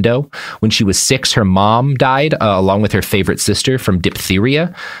of a window. When she was 6, her mom died, along with her favorite sister, from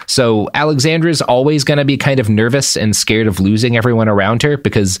diphtheria. So Alexandra's always going to be kind of nervous and scared of losing everyone around her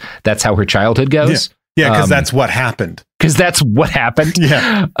because that's how her childhood goes. Yeah, because that's what happened. Because that's what happened.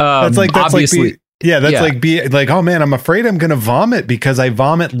 Yeah. That's obviously. Like, oh man, I'm afraid I'm going to vomit because I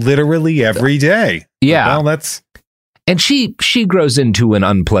vomit literally every day. Yeah. Well, that's. And she grows into an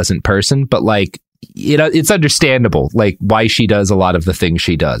unpleasant person, but like, you know, it's understandable, like why she does a lot of the things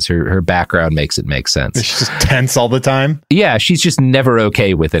she does. Her background makes it make sense. She's just tense all the time. Yeah. She's just never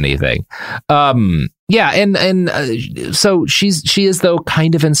okay with anything. Yeah. And so she is though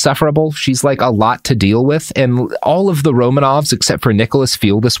kind of insufferable. She's like a lot to deal with. And all of the Romanovs, except for Nicholas,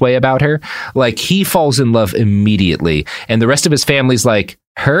 feel this way about her. Like he falls in love immediately. And the rest of his family's like,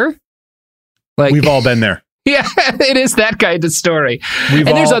 her? Like we've all been there. Yeah, it is that kind of story. We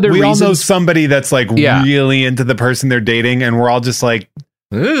all know somebody that's like really into the person they're dating. And we're all just like,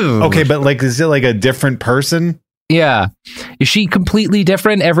 ooh. Okay, but like, is it like a different person? Yeah. Is she completely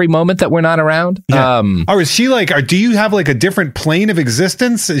different every moment that we're not around? Yeah. Or is she like, do you have like a different plane of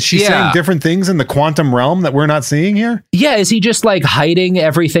existence? Is she saying different things in the quantum realm that we're not seeing here? Yeah. Is he just like hiding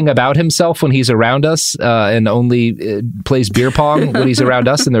everything about himself when he's around us and only plays beer pong when he's around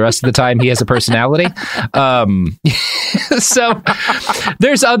us, and the rest of the time he has a personality? So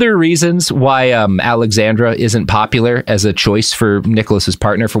there's other reasons why Alexandra isn't popular as a choice for Nicholas's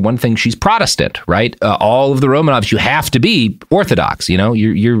partner. For one thing, she's Protestant, right? All of the Romanovs, you have to be Orthodox. You know,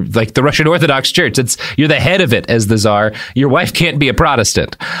 you're like the Russian Orthodox Church. You're the head of it as the Tsar. Your wife can't be a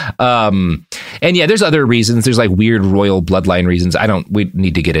Protestant. And yeah, there's other reasons. There's like weird royal bloodline reasons. We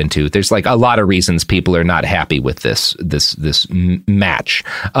need to get into. There's like a lot of reasons people are not happy with this match.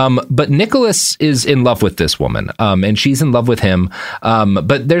 But Nicholas is in love with this woman, and she's in love with him.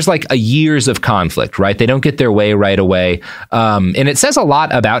 But there's like years of conflict, right? They don't get their way right away. And it says a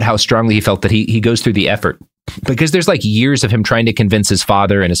lot about how strongly he felt that he goes through the effort, because there's like years of him trying to convince his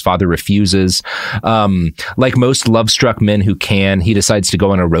father, and his father refuses. Like most love-struck men who can, he decides to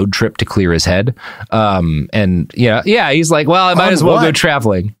go on a road trip to clear his head. And he's like, well, I might as well go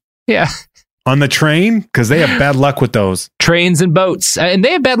traveling. Yeah. On the train? Because they have bad luck with those. Trains and boats. And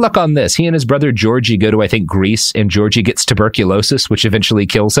they have bad luck on this. He and his brother Georgie go to, I think, Greece, and Georgie gets tuberculosis, which eventually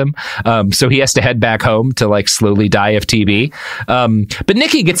kills him. So he has to head back home to like slowly die of TB. But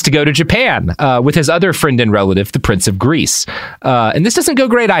Nicky gets to go to Japan with his other friend and relative, the Prince of Greece. And this doesn't go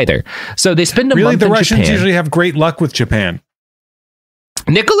great either. So they spend a month in Japan. Really, the Russians usually have great luck with Japan.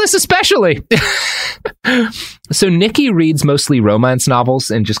 Nicholas especially. So Nicky reads mostly romance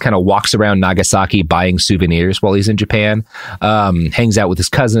novels and just kind of walks around Nagasaki buying souvenirs while he's in Japan. Hangs out with his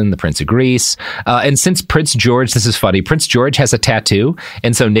cousin, the Prince of Greece. And since Prince George, this is funny, Prince George has a tattoo,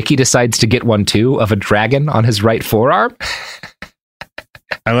 and so Nicky decides to get one too, of a dragon on his right forearm.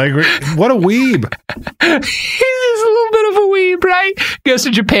 I like, what a weeb. He's a little bit of a weeb, right? Goes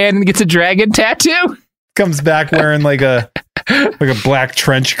to Japan and gets a dragon tattoo. Comes back wearing like a black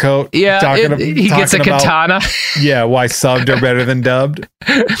trench coat. Yeah, he gets a katana. Yeah, why subbed are better than dubbed.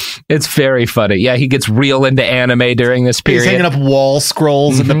 It's very funny. Yeah, he gets real into anime during this period. He's hanging up wall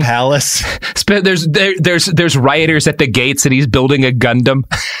scrolls in the palace. There's rioters at the gates, and he's building a Gundam.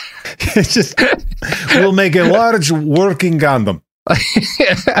 It's just, we'll make a large working Gundam.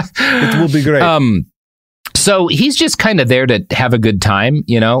 It will be great. So he's just kind of there to have a good time,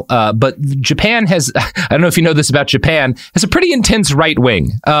 you know, but Japan has, I don't know if you know this about Japan, has a pretty intense right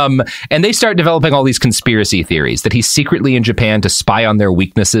wing. And they start developing all these conspiracy theories that he's secretly in Japan to spy on their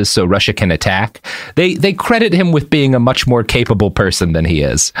weaknesses so Russia can attack. They credit him with being a much more capable person than he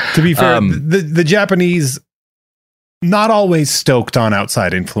is. To be fair, the Japanese, not always stoked on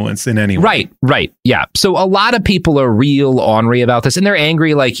outside influence in any way. Right. Yeah. So a lot of people are real ornery about this, and they're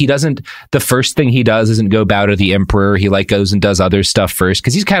angry. Like the first thing he does isn't go bow to the emperor. He like goes and does other stuff first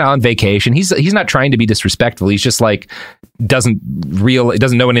because he's kind of on vacation. He's not trying to be disrespectful. He's just like doesn't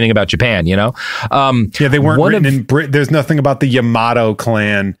know anything about Japan, you know? They weren't written in Britain. There's nothing about the Yamato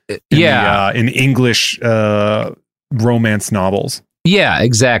clan in English romance novels. Yeah,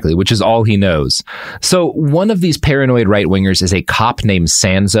 exactly, which is all he knows. So one of these paranoid right-wingers is a cop named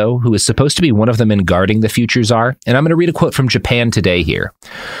Sanzo, who is supposed to be one of the men guarding the future Tsar. And I'm going to read a quote from Japan Today here.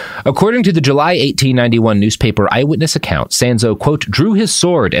 According to the July 1891 newspaper eyewitness account, Sanzo, quote, drew his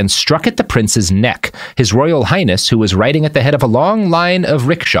sword and struck at the prince's neck. His Royal Highness, who was riding at the head of a long line of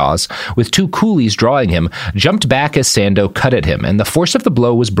rickshaws with two coolies drawing him, jumped back as Sanzo cut at him, and the force of the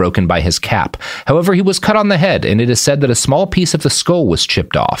blow was broken by his cap. However, he was cut on the head, and it is said that a small piece of the skull was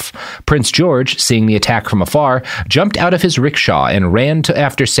chipped off. Prince George, seeing the attack from afar, jumped out of his rickshaw and ran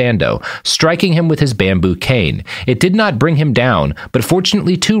after Sanzo, striking him with his bamboo cane. It did not bring him down, but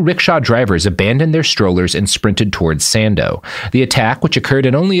fortunately 2 rickshaw drivers abandoned their strollers and sprinted towards Sanzo. The attack, which occurred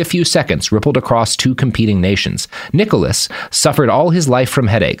in only a few seconds, rippled across 2 competing nations. Nicholas suffered all his life from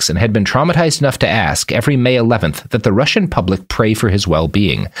headaches and had been traumatized enough to ask every May 11th that the Russian public pray for his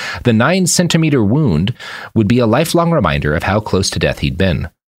well-being. The 9-centimeter wound would be a lifelong reminder of how close to death he'd been.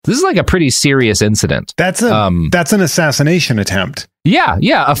 This is like a pretty serious incident. That's an assassination attempt. Yeah.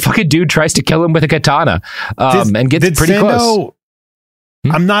 A fucking dude tries to kill him with a katana and gets pretty close.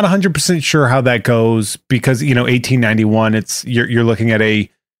 I'm not 100% sure how that goes because, 1891, you're looking at a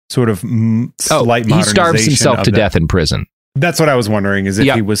sort of slight modernization. He starves himself to death in prison. That's what I was wondering, is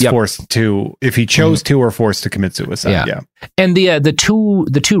if he was forced to, if he chose to or forced to commit suicide. Yeah. And the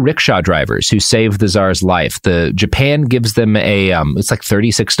two rickshaw drivers who saved the Tsar's life, the Japan gives them it's like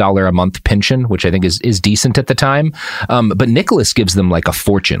 $36 a month pension, which I think is decent at the time. But Nicholas gives them like a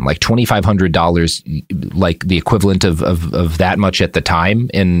fortune, like $2,500, like the equivalent of that much at the time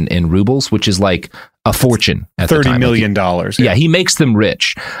in rubles, which is like a fortune at the time. $30 million. Yeah, he makes them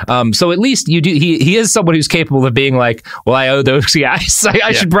rich. So at least you do. He is someone who's capable of being like, well, I owe those guys.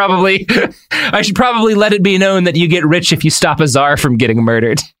 I should probably let it be known that you get rich if you stop a czar from getting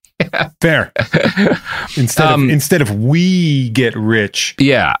murdered. Fair. Instead of we get rich.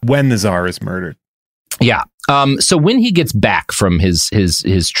 Yeah. When the czar is murdered. Yeah. So when he gets back from his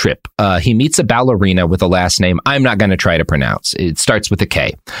trip, he meets a ballerina with a last name I'm not going to try to pronounce. It starts with a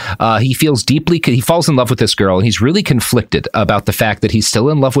K. He falls in love with this girl, and he's really conflicted about the fact that he's still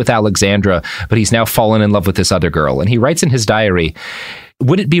in love with Alexandra, but he's now fallen in love with this other girl. And he writes in his diary,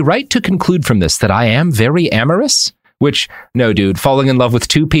 would it be right to conclude from this that I am very amorous? Which, no, dude, falling in love with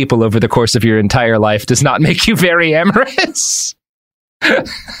two people over the course of your entire life does not make you very amorous.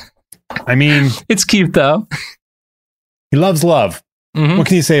 I mean, it's cute though. He loves love. Mm-hmm. What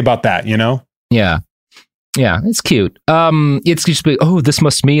can you say about that? You know? Yeah, it's cute. It's just this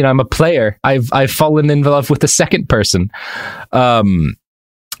must mean I'm a player. I've fallen in love with the second person.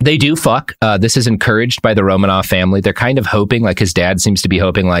 They do fuck. This is encouraged by the Romanov family. They're kind of hoping, like his dad seems to be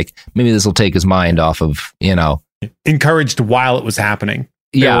hoping, like maybe this will take his mind off of, encouraged while it was happening.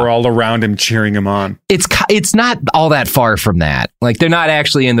 They were all around him cheering him on. It's not all that far from that. Like they're not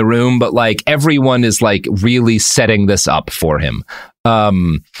actually in the room, but like everyone is like really setting this up for him.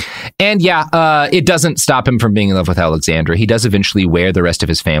 It doesn't stop him from being in love with Alexandra. He does eventually wear the rest of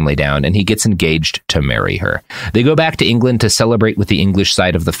his family down, and he gets engaged to marry her. They go back to England to celebrate with the English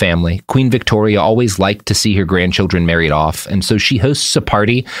side of the family. Queen Victoria always liked to see her grandchildren married off, and so she hosts a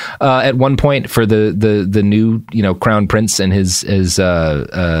party at one point for the new crown prince and his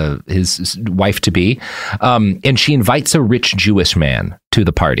wife to be, and she invites a rich Jewish man to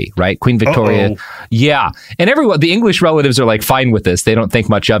the party, right? Queen Victoria. Uh-oh. Yeah. And the English relatives are like fine with this. They don't think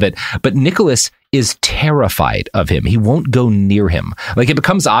much of it. But Nicholas is terrified of him. He won't go near him. Like it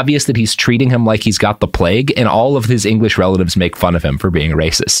becomes obvious that he's treating him like he's got the plague, and all of his English relatives make fun of him for being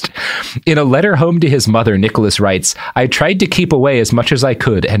racist. In a letter home to his mother, Nicholas writes, I tried to keep away as much as I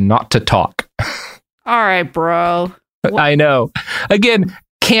could and not to talk. All right, bro. I know. Again,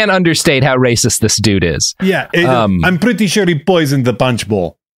 can't understate how racist this dude is. Yeah, I'm pretty sure he poisoned the punch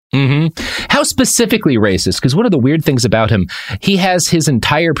bowl. Mm-hmm. How specifically racist? Because one of the weird things about him, he has his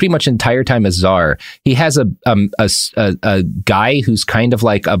pretty much entire time as Tsar. He has a guy who's kind of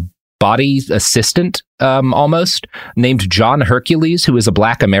like a body assistant, almost, named John Hercules, who is a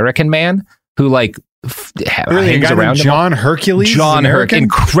Black American man who like hangs around him. John Hercules? John Hercules.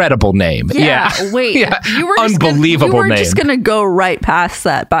 Incredible name. Yeah. Wait. Yeah. You were unbelievable name. Just going to go right past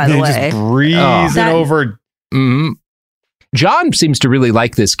that, by the way. Just breezing over. Mm-hmm. John seems to really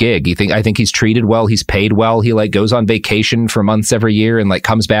like this gig. I think he's treated well. He's paid well. He like goes on vacation for months every year and like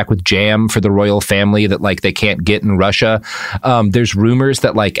comes back with jam for the royal family that like they can't get in Russia. There's rumors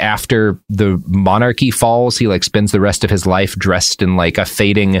that like after the monarchy falls, he like spends the rest of his life dressed in like a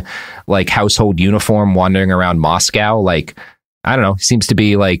fading like household uniform, wandering around Moscow. Like, I don't know. Seems to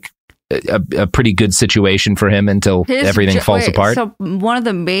be like a pretty good situation for him until everything falls apart. So one of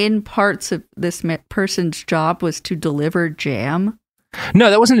the main parts of this person's job was to deliver jam. No,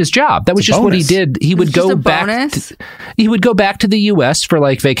 that wasn't his job. That was just what he did. He would go back. He would go back to the U.S. for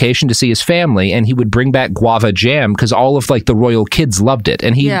like vacation to see his family, and he would bring back guava jam because all of like the royal kids loved it,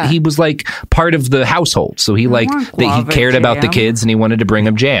 and he was like part of the household. So he he cared about the kids, and he wanted to bring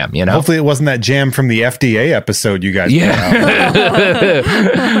them jam. Hopefully, it wasn't that jam from the FDA episode you guys. Yeah.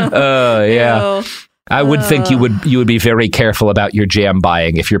 Yeah. I would think you would be very careful about your jam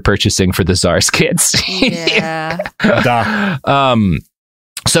buying if you're purchasing for the Tsar's kids. Yeah.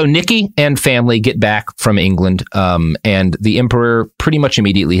 So Nikki and family get back from England, and the emperor pretty much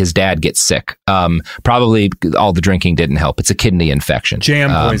immediately, his dad gets sick. Probably all the drinking didn't help. It's a kidney infection. Jam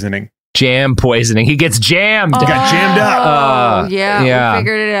poisoning. Jam poisoning. He gets jammed. He got jammed up. Yeah. We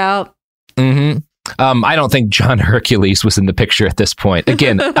figured it out. Mm-hmm. I don't think John Hercules was in the picture at this point.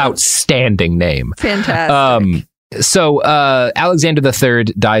 Again, outstanding name. Fantastic. So Alexander III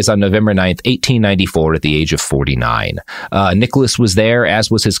dies on November 9th, 1894 at the age of 49. Nicholas was there, as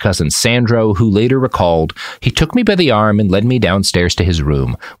was his cousin Sandro, who later recalled, he took me by the arm and led me downstairs to his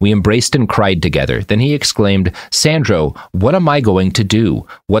room. We embraced and cried together. Then he exclaimed, Sandro, what am I going to do?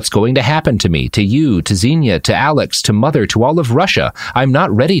 What's going to happen to me, to you, to Xenia, to Alex, to Mother, to all of Russia? I'm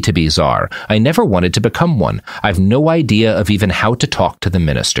not ready to be Tsar. I never wanted to become one. I've no idea of even how to talk to the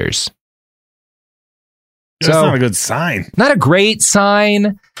ministers. That's not a good sign. Not a great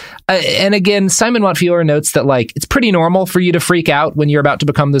sign. And again, Simon Montefiore notes that like it's pretty normal for you to freak out when you're about to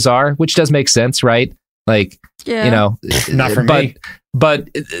become the Tsar, which does make sense, right? Like, not for me. But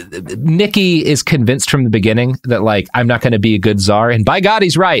Nikki is convinced from the beginning that, like, I'm not going to be a good czar. And by God,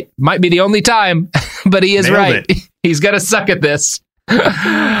 he's right. Might be the only time, but he is Nailed right. it. He's going to suck at this.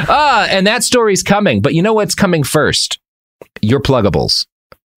 And that story's coming. But you know what's coming first? Your pluggables.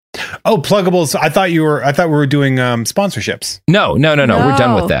 Oh, pluggables. I thought we were doing sponsorships. No. We're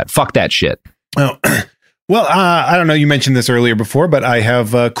done with that. Fuck that shit. Oh, well, I don't know. You mentioned this earlier before, but I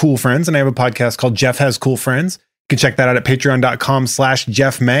have cool friends, and I have a podcast called Jeff Has Cool Friends. You can check that out at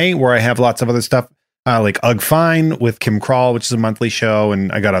patreon.com/JeffMay, where I have lots of other stuff like Ugh Fine with Kim Crawl, which is a monthly show.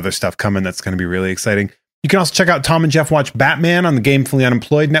 And I got other stuff coming that's going to be really exciting. You can also check out Tom and Jeff Watch Batman on the Gamefully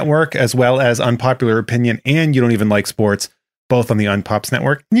Unemployed Network, as well as Unpopular Opinion and You Don't Even Like Sports, both on the Unpops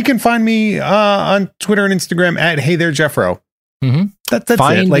Network. And you can find me on Twitter and Instagram at Hey There Jeffro. Mm-hmm. That's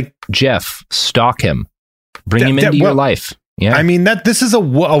find it. Like Jeff, stalk him, bring him into your life. Yeah, I mean this is a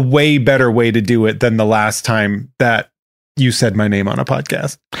way better way to do it than the last time that you said my name on a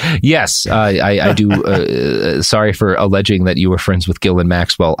podcast. Yes, I do. Sorry for alleging that you were friends with Gillen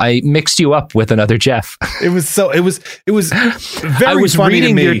Maxwell. I mixed you up with another Jeff. It was very I was funny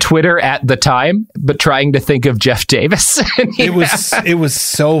reading to me. your Twitter at the time, but trying to think of Jeff Davis. It was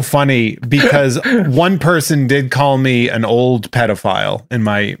so funny because one person did call me an old pedophile in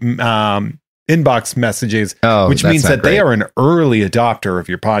my inbox messages, which means that they are an early adopter of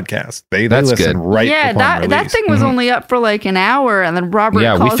your podcast. They listen good. right. Yeah, that thing was only up for like an hour, and then Robert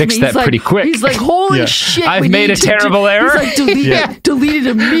calls we fixed me. that pretty quick. He's like, "Holy shit! I've made a terrible error. He's like, delete it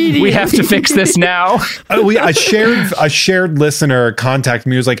immediately. We have to fix this now." A shared listener contacted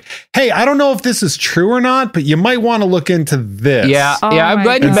me. He was like, "Hey, I don't know if this is true or not, but you might want to look into this." Yeah, I'm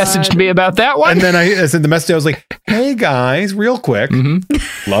glad you messaged me about that one. And then I sent the message. I was like, "Hey guys, real quick,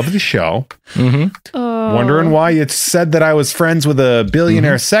 love the show. Wondering why it said that I was friends with a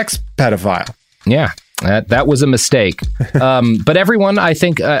billionaire sex pedophile." Yeah, that was a mistake. But everyone, I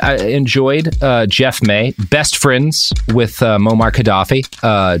think, enjoyed Jeff May, best friends with Muammar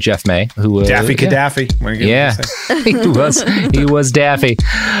Gaddafi. Jeff May, who Daffy Gaddafi. Yeah, he was Daffy.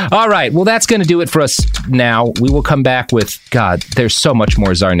 All right, well, that's going to do it for us now. We will come back with, God, there's so much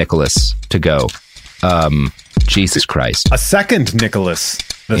more Tsar Nicholas to go. Jesus Christ. A second Nicholas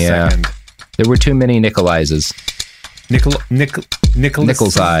the second. There were too many Nicolaises. Nichols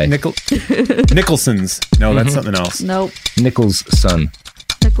Eye. Nicholson's. No, that's something else. Nope. Nichols' son.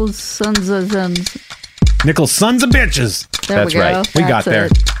 Nichols' sons of sons. Nichols' sons of bitches. That's right. We got there.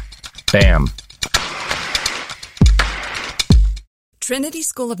 Bam. Trinity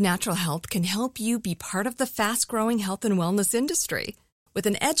School of Natural Health can help you be part of the fast-growing health and wellness industry. With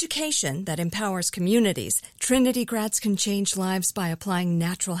an education that empowers communities, Trinity grads can change lives by applying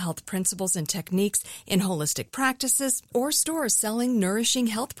natural health principles and techniques in holistic practices or stores selling nourishing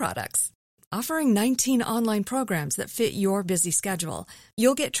health products. Offering 19 online programs that fit your busy schedule,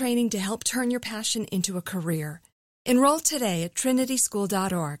 you'll get training to help turn your passion into a career. Enroll today at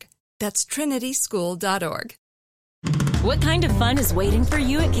trinityschool.org. That's trinityschool.org. What kind of fun is waiting for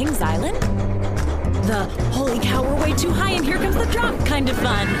you at Kings Island? The holy cow, we're way too high and here comes the drop kind of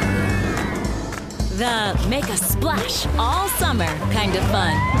fun. The make a splash all summer kind of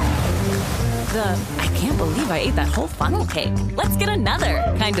fun. The I can't believe I ate that whole funnel cake. Let's get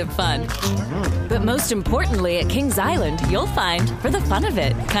another kind of fun. But most importantly, at Kings Island, you'll find for the fun of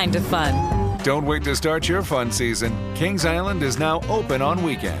it kind of fun. Don't wait to start your fun season. Kings Island is now open on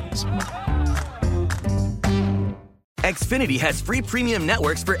weekends. Xfinity has free premium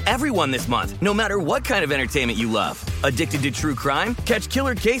networks for everyone this month, no matter what kind of entertainment you love. Addicted to true crime? Catch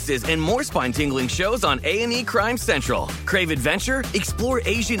killer cases and more spine-tingling shows on A&E Crime Central. Crave adventure? Explore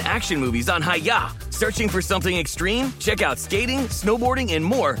Asian action movies on Hi-Ya. Searching for something extreme? Check out skating, snowboarding, and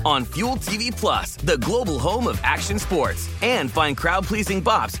more on Fuel TV Plus, the global home of action sports. And find crowd-pleasing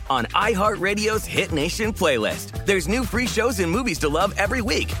bops on iHeartRadio's Hit Nation playlist. There's new free shows and movies to love every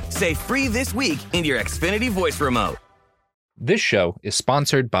week. Say free this week in your Xfinity voice remote. This show is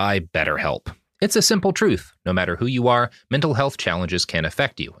sponsored by BetterHelp. It's a simple truth. No matter who you are, mental health challenges can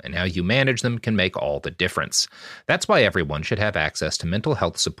affect you, and how you manage them can make all the difference. That's why everyone should have access to mental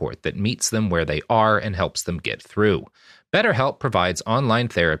health support that meets them where they are and helps them get through. BetterHelp provides online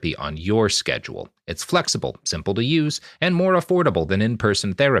therapy on your schedule. It's flexible, simple to use, and more affordable than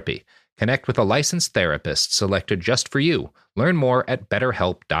in-person therapy. Connect with a licensed therapist selected just for you. Learn more at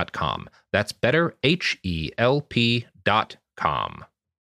BetterHelp.com. That's BetterHelp.com.